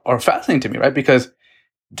people are fascinating to me, right? Because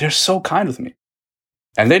they're so kind with me,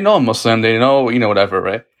 and they know I'm Muslim. They know, whatever,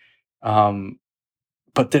 right?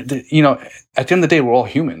 But at the end of the day, we're all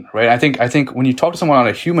human, right? I think when you talk to someone on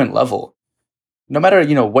a human level, no matter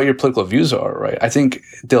what your political views are, right? I think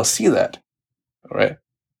they'll see that, right?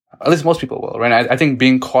 At least most people will, right? I think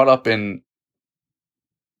being caught up in,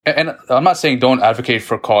 and I'm not saying don't advocate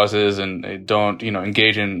for causes and don't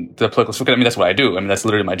engage in the political sphere. I mean, that's what I do. I mean, that's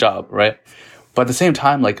literally my job, right? But at the same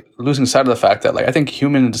time, like losing sight of the fact that, like, I think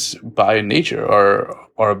humans by nature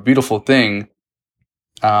are a beautiful thing,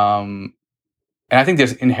 and I think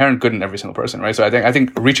there's inherent good in every single person, right? So I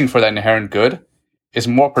think reaching for that inherent good is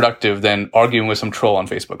more productive than arguing with some troll on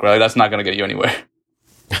Facebook, right? That's not going to get you anywhere.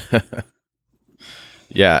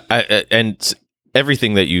 Yeah, and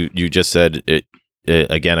everything that you just said,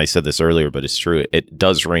 again, I said this earlier, but it's true. It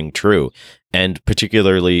does ring true. And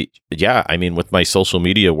particularly, yeah, I mean, with my social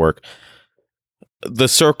media work, the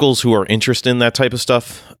circles who are interested in that type of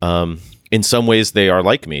stuff, in some ways they are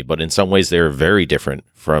like me, but in some ways they're very different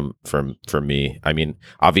from me. I mean,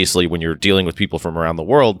 obviously, when you're dealing with people from around the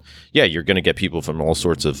world, yeah, you're going to get people from all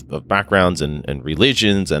sorts of backgrounds and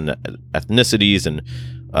religions and ethnicities. And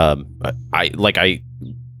I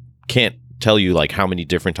can't tell you like how many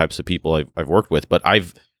different types of people I've worked with, but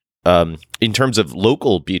I've in terms of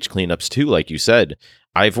local beach cleanups too, like you said,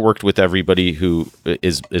 I've worked with everybody who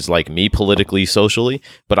is like me politically, socially,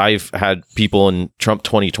 but I've had people in Trump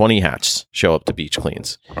 2020 hats show up to beach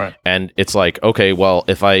cleans. Right. And it's like, okay, well,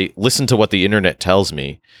 if I listen to what the internet tells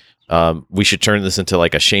me, we should turn this into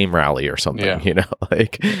like a shame rally or something,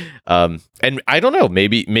 like, and I don't know,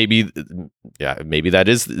 maybe that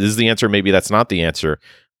is the answer. Maybe that's not the answer.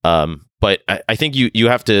 But I think you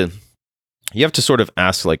have to sort of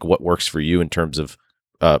ask like what works for you in terms of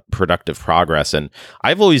productive progress. And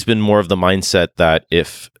I've always been more of the mindset that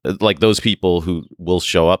if like those people who will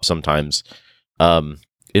show up sometimes,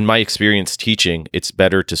 in my experience teaching, it's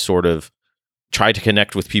better to sort of try to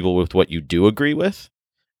connect with people with what you do agree with.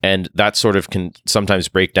 And that sort of can sometimes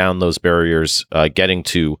break down those barriers, getting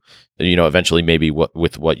to, eventually maybe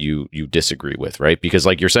with what you disagree with, right? Because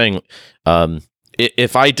like you're saying,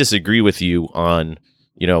 if I disagree with you on,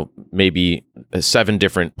 maybe 7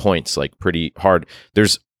 different points, like pretty hard,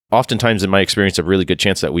 there's oftentimes in my experience a really good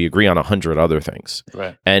chance that we agree on 100 other things.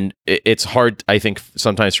 Right. And it's hard, I think,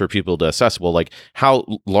 sometimes for people to assess, well, like how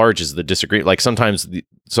large is the disagreement? Like sometimes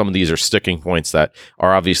some of these are sticking points that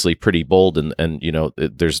are obviously pretty bold and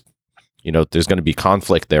there's going to be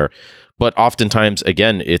conflict there. But oftentimes,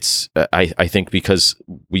 again, it's, I think because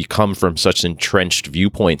we come from such entrenched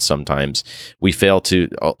viewpoints, sometimes we fail to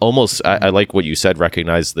almost, I like what you said,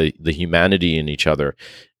 recognize the humanity in each other.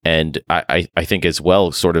 And I think as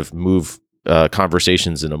well, sort of move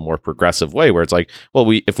conversations in a more progressive way where it's like, well,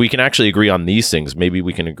 if we can actually agree on these things, maybe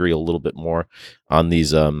we can agree a little bit more on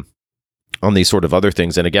these sort of other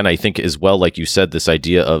things. And again, I think as well, like you said, this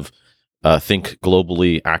idea of think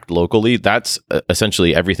globally, act locally. That's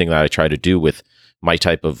essentially everything that I try to do with my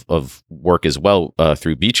type of work as well,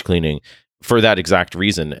 through beach cleaning, for that exact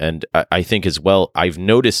reason. And I think as well, I've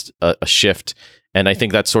noticed a shift And I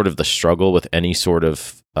think that's sort of the struggle with any sort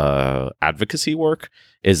of advocacy work,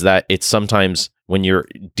 is that it's sometimes when you're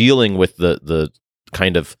dealing with the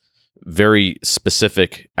kind of very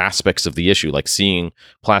specific aspects of the issue, like seeing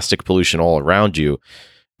plastic pollution all around you,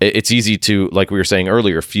 it's easy to, like we were saying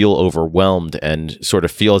earlier, feel overwhelmed and sort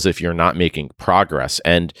of feel as if you're not making progress.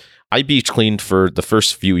 And I beach cleaned for the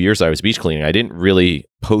first few years I was beach cleaning. I didn't really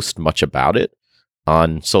post much about it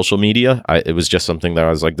on social media. It was just something that I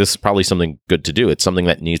was like, this is probably something good to do. It's something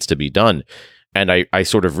that needs to be done. And I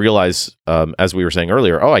sort of realized, as we were saying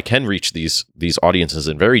earlier, I can reach these audiences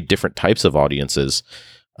and very different types of audiences.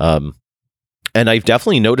 And I've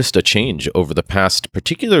definitely noticed a change over the past,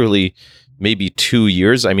 particularly maybe 2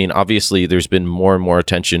 years. I mean, obviously, there's been more and more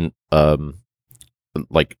attention,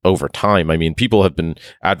 like over time. I mean, people have been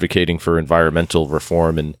advocating for environmental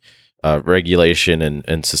reform and regulation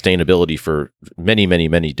and sustainability for many, many,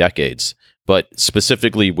 many decades. But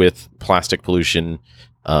specifically with plastic pollution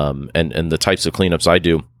and the types of cleanups I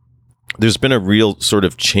do, there's been a real sort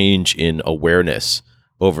of change in awareness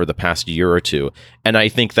over the past year or two. And I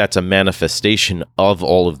think that's a manifestation of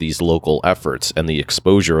all of these local efforts and the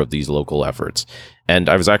exposure of these local efforts. And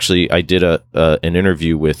I did an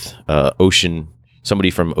interview with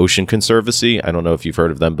somebody from Ocean Conservancy. I don't know if you've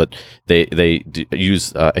heard of them, but they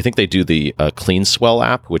use, I think they do the CleanSwell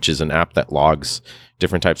app, which is an app that logs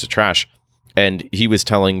different types of trash. And he was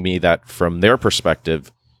telling me that from their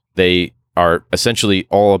perspective, they are essentially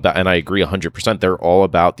all about, and I agree 100%, they're all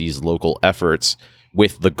about these local efforts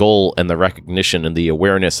with the goal and the recognition and the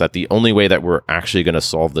awareness that the only way that we're actually going to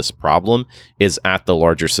solve this problem is at the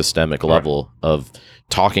larger systemic level of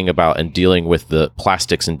talking about and dealing with the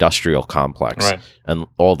plastics industrial complex and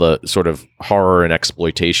all the sort of horror and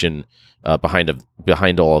exploitation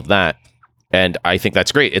behind all of that. And I think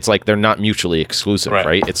that's great. It's like they're not mutually exclusive,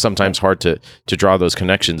 right? It's sometimes hard to draw those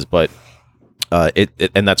connections, but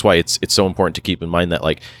and that's why it's so important to keep in mind that,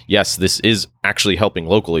 like, yes, this is actually helping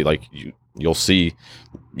locally. Like you'll see,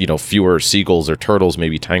 fewer seagulls or turtles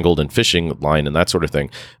maybe tangled in fishing line and that sort of thing.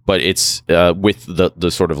 But it's with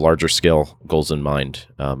the sort of larger scale goals in mind,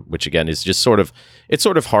 which again is just it's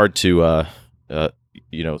sort of hard to, I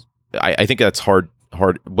think that's hard.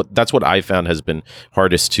 But that's what I found has been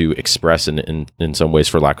hardest to express in some ways,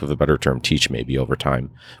 for lack of a better term, teach maybe over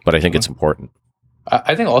time. But I think it's important.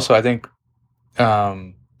 I think,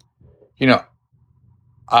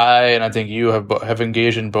 I think you have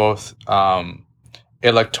engaged in both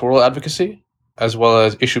electoral advocacy as well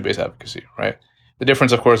as issue-based advocacy, right? The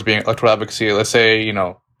difference, of course, being electoral advocacy. Let's say, let's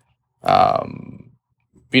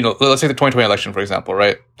say the 2020 election, for example,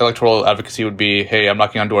 right? Electoral advocacy would be, hey, I'm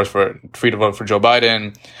knocking on doors for free to vote for Joe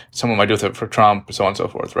Biden. Someone might do it for Trump, so on and so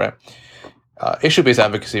forth, right? Issue-based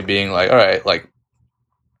advocacy being like, all right, like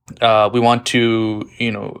we want to,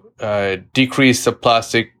 decrease the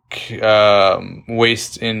plastic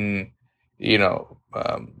waste in,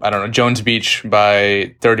 Jones Beach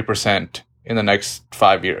by 30% in the next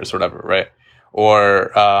 5 years or whatever, right?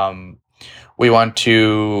 Or we want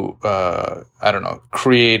to,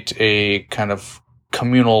 create a kind of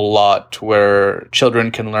communal lot where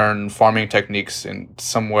children can learn farming techniques in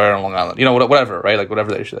somewhere on Long Island, whatever, right? Like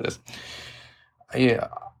whatever the issue that is. Yeah.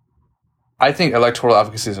 I think electoral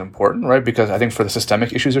advocacy is important, right? Because I think for the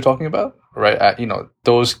systemic issues you're talking about, right?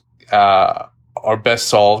 Those are best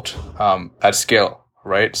solved at scale,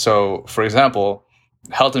 right? So, for example,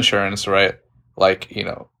 health insurance, right? Like,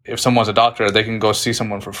 if someone's a doctor, they can go see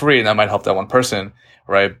someone for free, and that might help that one person,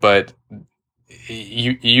 right? But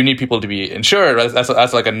you need people to be insured, right?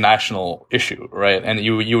 That's like a national issue, right? And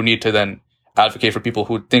you need to then advocate for people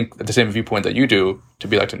who think the same viewpoint that you do to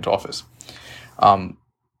be elected into office.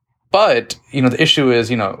 But, the issue is,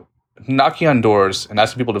 knocking on doors and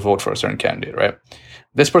asking people to vote for a certain candidate, right?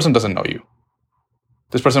 This person doesn't know you.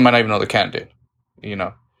 This person might not even know the candidate,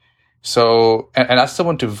 So, and ask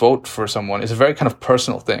someone to vote for someone is a very kind of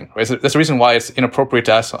personal thing, right? So that's the reason why it's inappropriate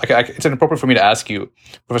to ask. It's inappropriate for me to ask you,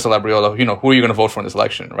 Professor Labriola, who are you going to vote for in this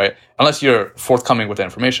election, right? Unless you're forthcoming with the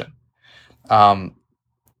information. And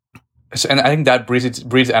I think that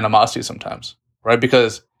breeds animosity sometimes, right?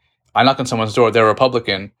 Because I knock on someone's door, they're a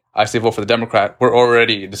Republican, I say vote for the Democrat, we're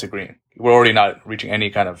already disagreeing. We're already not reaching any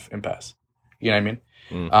kind of impasse. You know what I mean?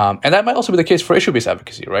 And that might also be the case for issue-based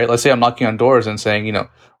advocacy, right? Let's say I'm knocking on doors and saying,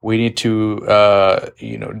 we need to,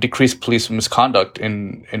 decrease police misconduct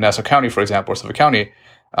in Nassau County, for example, or Suffolk County.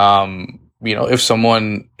 If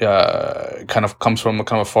someone kind of comes from a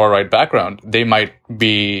kind of a far-right background, they might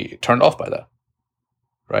be turned off by that,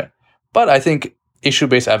 right? But I think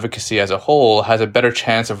issue-based advocacy as a whole has a better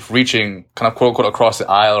chance of reaching kind of quote-unquote across the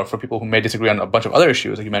aisle, or for people who may disagree on a bunch of other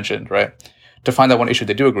issues, like you mentioned, right? To find that one issue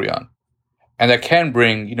they do agree on. and that can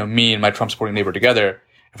bring, me and my Trump supporting neighbor together.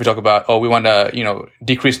 If we talk about, we want to,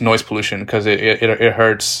 decrease noise pollution because it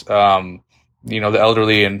hurts, the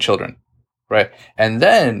elderly and children, right? And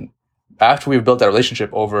then after we've built that relationship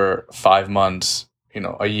over 5 months,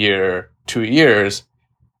 a year, 2 years,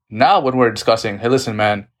 now when we're discussing, hey, listen,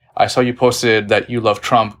 man, I saw you posted that you love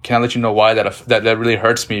Trump. Can I let you know why that really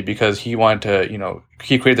hurts me? Because he wanted to,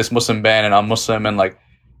 he created this Muslim ban and I'm Muslim, and like,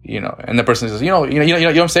 and the person says, you know what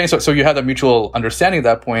I'm saying? So you have that mutual understanding at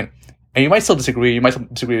that point, and you might still disagree. You might still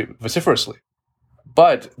disagree vociferously,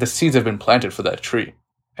 but the seeds have been planted for that tree.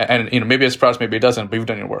 And maybe it sprouts, maybe it doesn't, but you've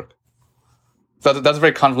done your work. So that's a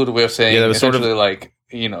very convoluted way of saying, that was essentially sort of like,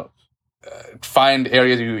 find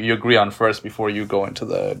areas you agree on first before you go into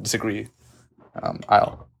the disagree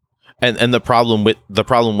aisle. And the problem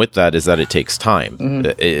with that is that it takes time.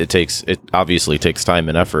 Mm-hmm. It obviously takes time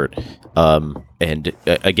and effort. And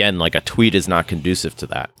again, like a tweet is not conducive to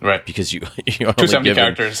that, right? Because you 270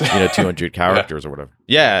 characters, 200 characters or whatever.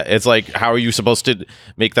 Yeah, it's like, how are you supposed to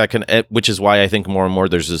make that? Which is why I think more and more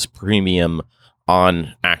there's this premium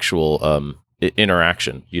on actual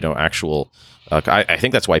interaction. Actual. I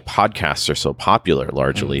think that's why podcasts are so popular,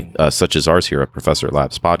 largely, such as ours here at Professor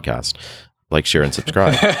Labs Podcast. Like, share, and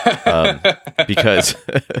subscribe, because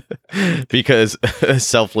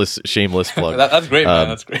selfless, shameless plug. That's great, man.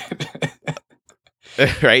 That's great.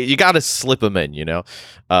 Right? You got to slip them in,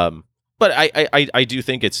 But I do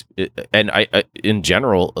think and I in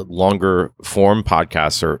general, longer form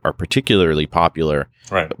podcasts are particularly popular,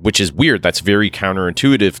 right? Which is weird. That's very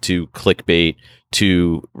counterintuitive to clickbait,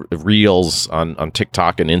 to reels on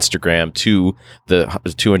TikTok and Instagram, to the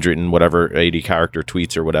 200 and whatever 80 character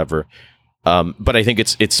tweets or whatever. But I think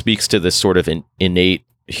it speaks to this sort of an innate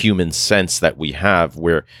human sense that we have,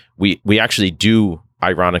 where we actually do,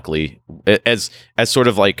 ironically, as sort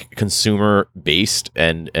of like consumer based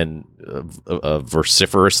and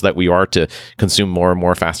vociferous that we are to consume more and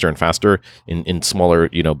more, faster and faster in smaller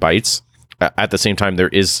bites. At the same time, there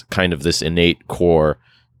is kind of this innate core,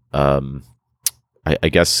 I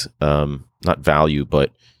guess, not value,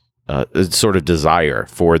 but sort of desire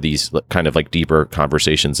for these kind of like deeper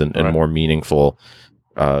conversations and right. more meaningful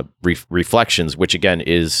reflections, which again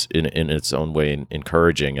is in its own way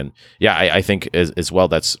encouraging. And yeah, I think as well,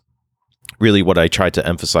 that's really what I try to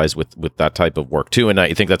emphasize with that type of work too. And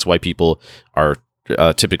I think that's why people are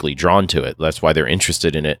typically drawn to it. That's why they're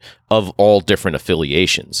interested in it, of all different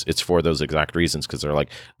affiliations. It's for those exact reasons, because they're like,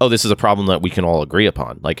 oh, this is a problem that we can all agree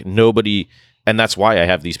upon. Like nobody. And that's why I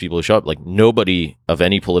have these people who show up. Like nobody of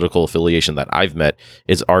any political affiliation that I've met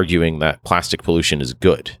is arguing that plastic pollution is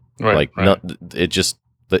good. Right, like right.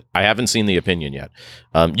 I haven't seen the opinion yet.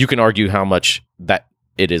 You can argue how much that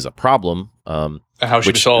it is a problem. And how it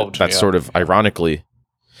should be solved. That's sort of ironically,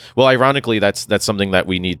 that's something that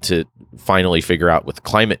we need to finally figure out with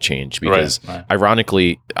climate change, because right.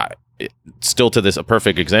 Ironically, still to this, a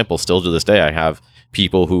perfect example, still to this day, I have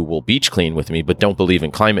people who will beach clean with me, but don't believe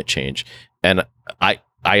in climate change. And I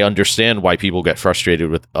understand why people get frustrated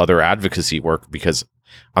with other advocacy work, because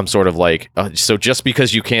I'm sort of like, so just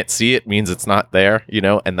because you can't see it means it's not there,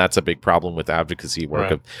 and that's a big problem with advocacy work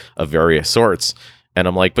right. of various sorts. And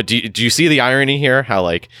I'm like, but do you see the irony here? How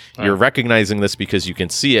like you're recognizing this because you can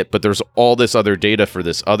see it, but there's all this other data for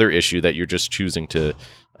this other issue that you're just choosing to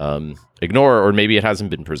ignore, or maybe it hasn't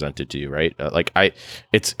been presented to you, right?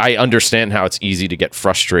 I understand how it's easy to get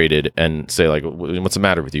frustrated and say like, what's the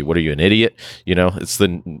matter with you? What are you, an idiot? It's the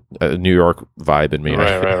New York vibe in me,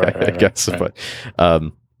 right, I guess. Right.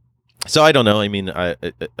 But so I don't know. I mean, I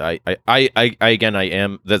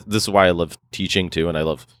am. This is why I love teaching too, and I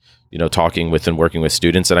love talking with and working with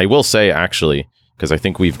students. And I will say, actually, because I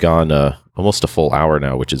think we've gone almost a full hour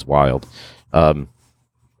now, which is wild.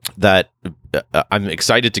 That I'm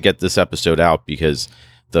excited to get this episode out, because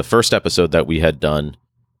the first episode that we had done,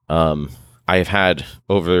 I have had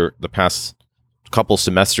over the past couple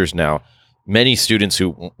semesters now, many students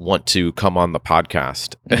who want to come on the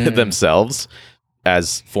podcast themselves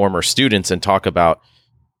as former students and talk about,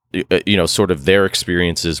 sort of their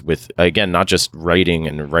experiences with, again, not just writing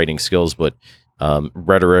and writing skills, but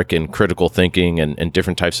rhetoric and critical thinking and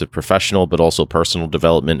different types of professional, but also personal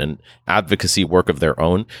development and advocacy work of their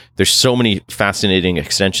own. There's so many fascinating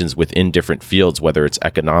extensions within different fields, whether it's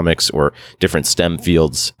economics or different STEM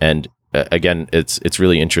fields. And again, it's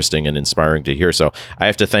really interesting and inspiring to hear. So I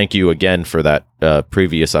have to thank you again for that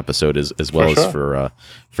previous episode as well as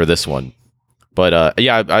for this one. But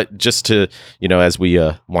just to, as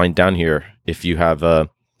we wind down here, if you have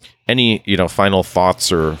any final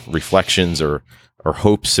thoughts or reflections or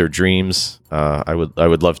hopes or dreams, I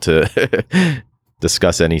would love to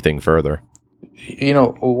discuss anything further.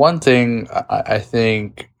 one thing I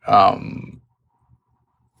think,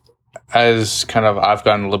 as kind of I've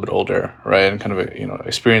gotten a little bit older, right, and kind of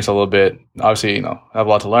experienced a little bit. Obviously, I have a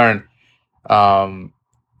lot to learn.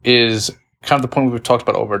 Is kind of the point we've talked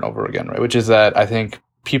about over and over again, right? Which is that I think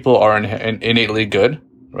people are innately good,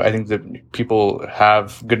 right? I think that people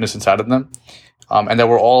have goodness inside of them, and that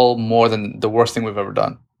we're all more than the worst thing we've ever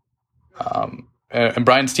done. And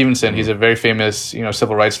Bryan Stevenson, he's a very famous,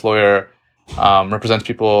 civil rights lawyer, represents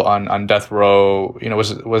people on death row.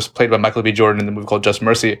 Was played by Michael B. Jordan in the movie called Just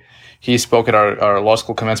Mercy. He spoke at our law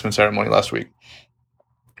school commencement ceremony last week,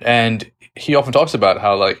 and he often talks about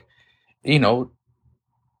how, like,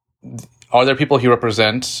 are there people he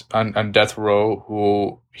represents on death row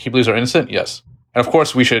who he believes are innocent? Yes, and of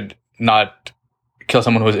course we should not kill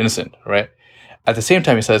someone who is innocent, right? At the same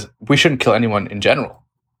time, he says we shouldn't kill anyone in general.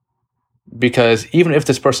 Because even if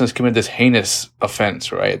this person has committed this heinous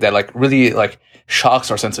offense, right, that like really like shocks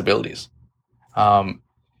our sensibilities,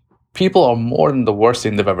 people are more than the worst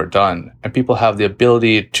thing they've ever done, and people have the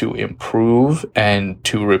ability to improve and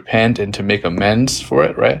to repent and to make amends for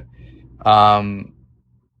it, right? And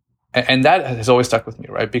that has always stuck with me,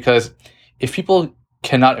 right? Because if people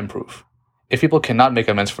cannot improve, if people cannot make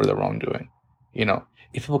amends for their wrongdoing,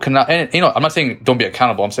 if people cannot, and I'm not saying don't be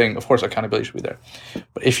accountable. I'm saying, of course, accountability should be there.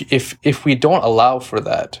 But if we don't allow for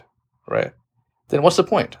that, right, then what's the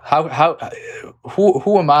point?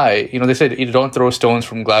 Who am I? They say don't throw stones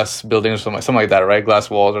from glass buildings or something like that, right? Glass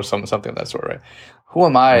walls or something of that sort, right? Who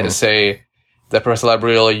am I to say that, Professor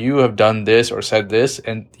Labriola, you have done this or said this,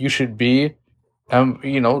 and you should be,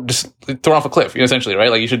 just thrown off a cliff, essentially,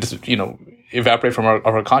 right? Like you should just, evaporate from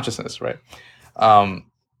our consciousness, right?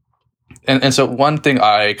 And so one thing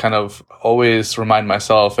I kind of always remind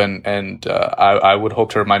myself, and I would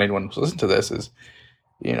hope to remind anyone who's listening to this is,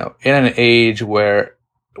 in an age where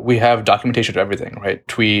we have documentation of everything, right?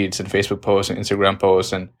 Tweets and Facebook posts and Instagram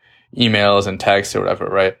posts and emails and texts or whatever,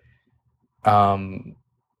 right?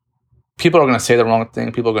 People are going to say the wrong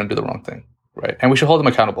thing. People are going to do the wrong thing, right? And we should hold them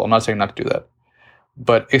accountable. I'm not saying not to do that.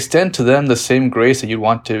 But extend to them the same grace that you'd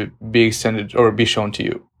want to be extended or be shown to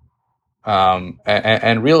you.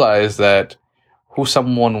 And realize that who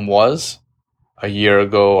someone was a year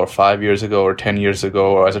ago or 5 years ago or 10 years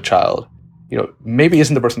ago or as a child, maybe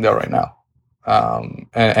isn't the person they are right now.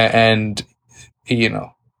 And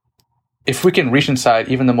if we can reach inside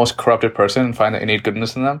even the most corrupted person and find the innate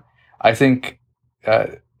goodness in them, I think,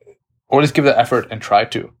 or just give the effort and try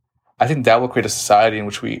to, I think that will create a society in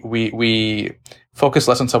which we focus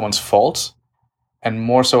less on someone's faults and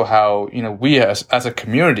more so how, we as a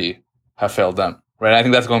community have failed them, right? I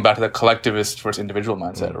think that's going back to the collectivist versus individual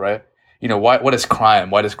mindset, right? What is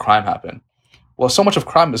crime? Why does crime happen? Well, so much of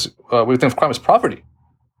crime is, we think of crime as property,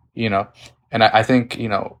 and I think,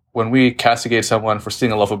 when we castigate someone for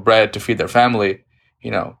stealing a loaf of bread to feed their family,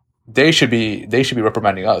 they should be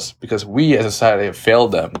reprimanding us because we as a society have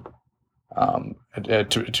failed them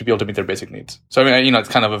to be able to meet their basic needs. So, I mean, it's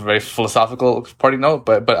kind of a very philosophical party note,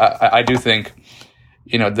 but I do think,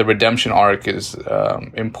 the redemption arc is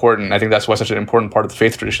important. I think that's why such an important part of the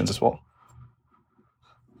faith traditions as well.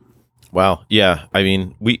 Wow. Yeah. I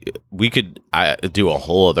mean, we could do a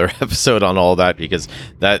whole other episode on all that because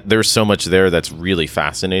there's so much there that's really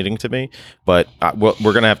fascinating to me. But we're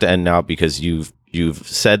going to have to end now because you've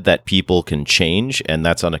said that people can change, and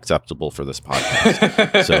that's unacceptable for this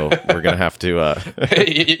podcast. So we're going to have to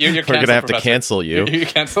we're going to have to cancel you. You're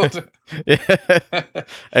canceled.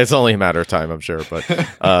 It's only a matter of time, I'm sure. But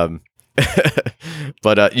I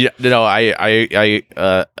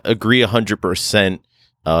agree 100%.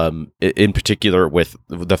 In particular with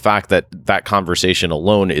the fact that conversation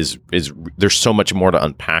alone is there's so much more to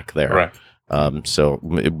unpack there. Right. So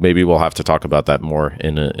maybe we'll have to talk about that more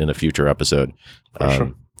in a future episode.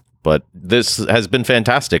 Sure. But this has been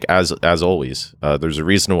fantastic as always. There's a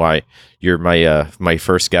reason why you're my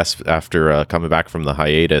first guest after coming back from the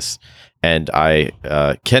hiatus, and I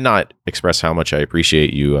cannot express how much I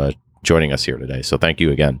appreciate you joining us here today. So thank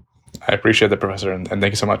you again. I appreciate that, Professor, and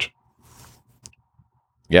thank you so much.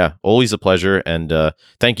 Yeah, always a pleasure. And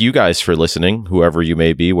thank you guys for listening, whoever you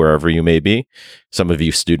may be, wherever you may be. Some of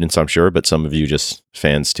you students, I'm sure, but some of you just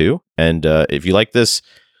fans too. And if you like this,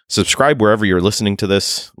 subscribe wherever you're listening to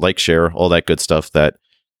this, like, share, all that good stuff that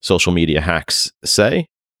social media hacks say.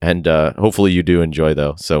 And hopefully you do enjoy,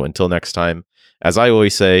 though. So until next time, as I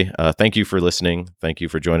always say, thank you for listening. Thank you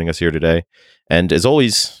for joining us here today. And as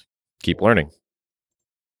always, keep learning.